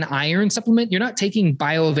take like an iron supplement, you're not taking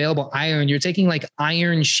bioavailable iron. You're taking like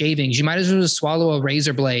iron shavings. You might as well just swallow a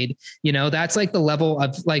razor blade. That's like the level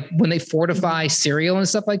of, like, when they fortify cereal and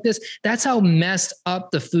stuff like this, that's how messed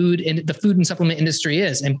up the food and supplement industry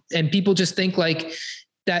is. And people just think like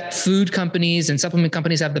that food companies and supplement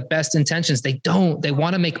companies have the best intentions. They don't. They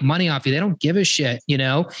want to make money off you. They don't give a shit.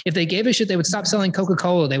 If they gave a shit, they would stop selling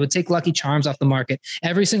Coca-Cola. They would take Lucky Charms off the market.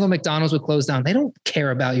 Every single McDonald's would close down. They don't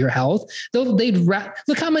care about your health.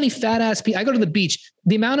 Look how many fat ass people. I go to the beach.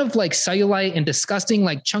 The amount of like cellulite and disgusting,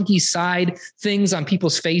 like chunky side things on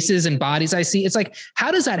people's faces and bodies I see. It's like,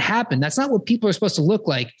 how does that happen? That's not what people are supposed to look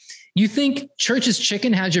like. You think Church's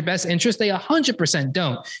Chicken has your best interest? They 100%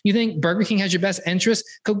 don't. You think Burger King has your best interest?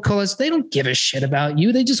 Coca-Cola's, they don't give a shit about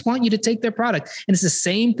you. They just want you to take their product. And it's the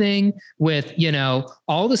same thing with,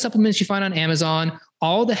 all the supplements you find on Amazon,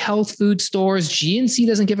 all the health food stores. GNC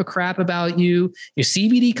doesn't give a crap about you. Your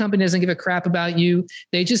CBD company doesn't give a crap about you.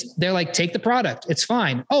 They're like, take the product. It's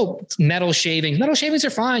fine. Oh, metal shavings. Metal shavings are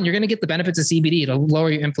fine. You're going to get the benefits of CBD. It'll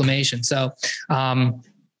lower your inflammation. So,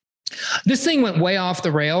 this thing went way off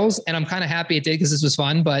the rails, and I'm kind of happy it did because this was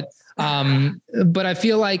fun. But I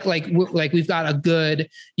feel like you've got a good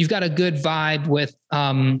vibe with,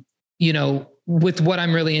 with what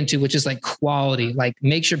I'm really into, which is like quality. Like,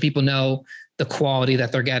 make sure people know the quality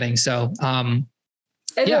that they're getting. So,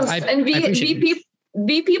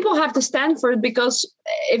 we people have to stand for it, because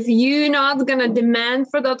if you're not going to demand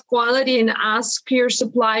for that quality and ask your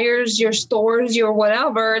suppliers, your stores, your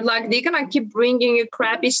whatever, like, they're going to keep bringing you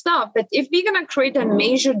crappy stuff. But if we're going to create a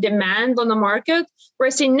major demand on the market,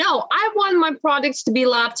 we're saying, no, I want my products to be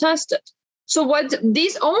lab tested. So what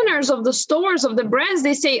these owners of the stores, of the brands,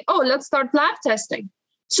 they say, oh, let's start lab testing.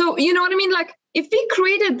 So, you know what I mean? Like if we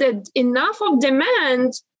created enough of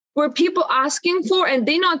demand where people asking for and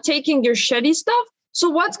they're not taking your shitty stuff, so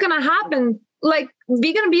what's going to happen? Like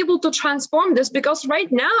we're going to be able to transform this, because right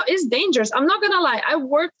now it's dangerous. I'm not going to lie. I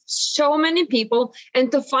worked so many people, and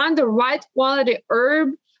to find the right quality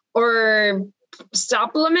herb or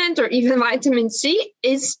supplement or even vitamin C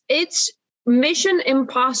it's mission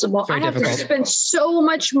impossible. I have to spend so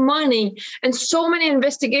much money and so many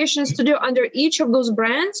investigations to do under each of those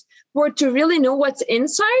brands for to really know what's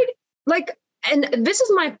inside. Like, and this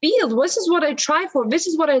is my field. This is what I try for. This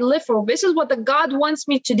is what I live for. This is what the God wants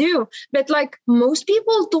me to do. But like most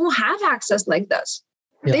people don't have access like this.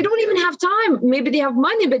 Yeah. They don't even have time. Maybe they have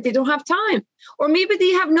money, but they don't have time. Or maybe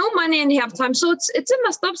they have no money and they have time. So it's a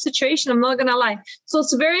messed up situation. I'm not going to lie. So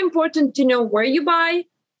it's very important to know where you buy.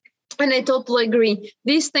 And I totally agree.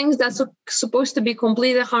 These things that's supposed to be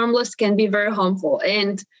completely harmless can be very harmful.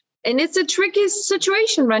 And it's a tricky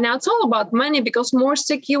situation right now. It's all about money, because more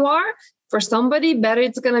sick you are, for somebody, better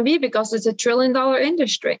it's going to be, because it's $1 trillion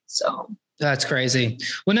industry. So that's crazy.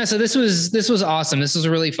 Well, Nessa, this was awesome. This was a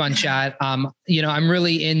really fun chat. You know, I'm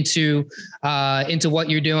really into what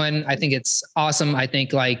you're doing. I think it's awesome. I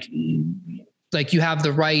think like you have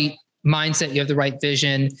the right mindset, you have the right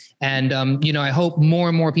vision. And, you know, I hope more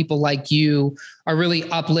and more people like you are really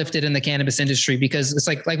uplifted in the cannabis industry, because it's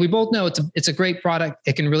like we both know it's a great product.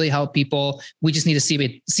 It can really help people. We just need to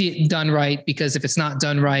see it done right, because if it's not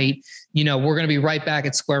done right, you know, we're going to be right back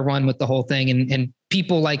at square one with the whole thing. And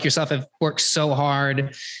people like yourself have worked so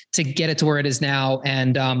hard to get it to where it is now.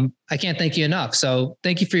 And I can't thank you enough. So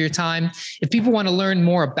thank you for your time. If people want to learn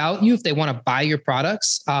more about you, if they want to buy your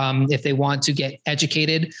products, if they want to get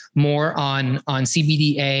educated more on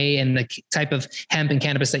CBDA and the type of hemp and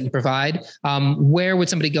cannabis that you provide, where would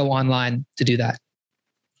somebody go online to do that?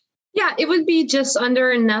 Yeah, it would be just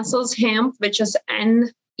under Nesa's Hemp, which is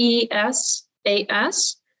NESAS.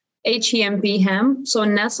 HEMP hemp. So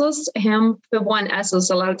Nesa's Hemp with one S.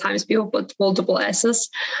 A lot of times people put multiple S's.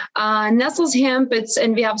 Nesa's Hemp,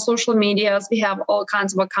 and we have social medias. We have all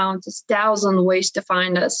kinds of accounts. It's 1,000 ways to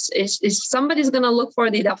find us. If somebody's going to look for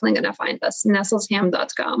it, they're definitely going to find us.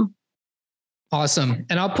 nesashemp.com. Awesome.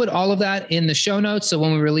 And I'll put all of that in the show notes. So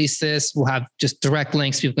when we release this, we'll have just direct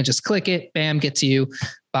links. People can just click it, bam, get to you.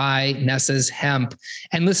 By Nesa's Hemp.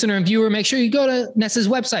 And listener and viewer, make sure you go to Nesa's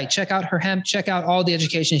website, check out her hemp, check out all the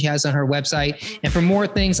education she has on her website. And for more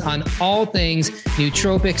things on all things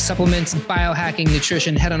nootropics, supplements, biohacking,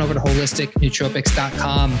 nutrition, head on over to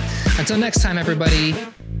holisticnootropics.com. Until next time, everybody,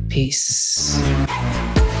 peace.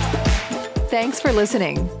 Thanks for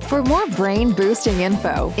listening. For more brain-boosting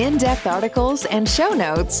info, in-depth articles, and show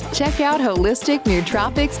notes, check out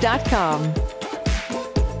holisticnootropics.com.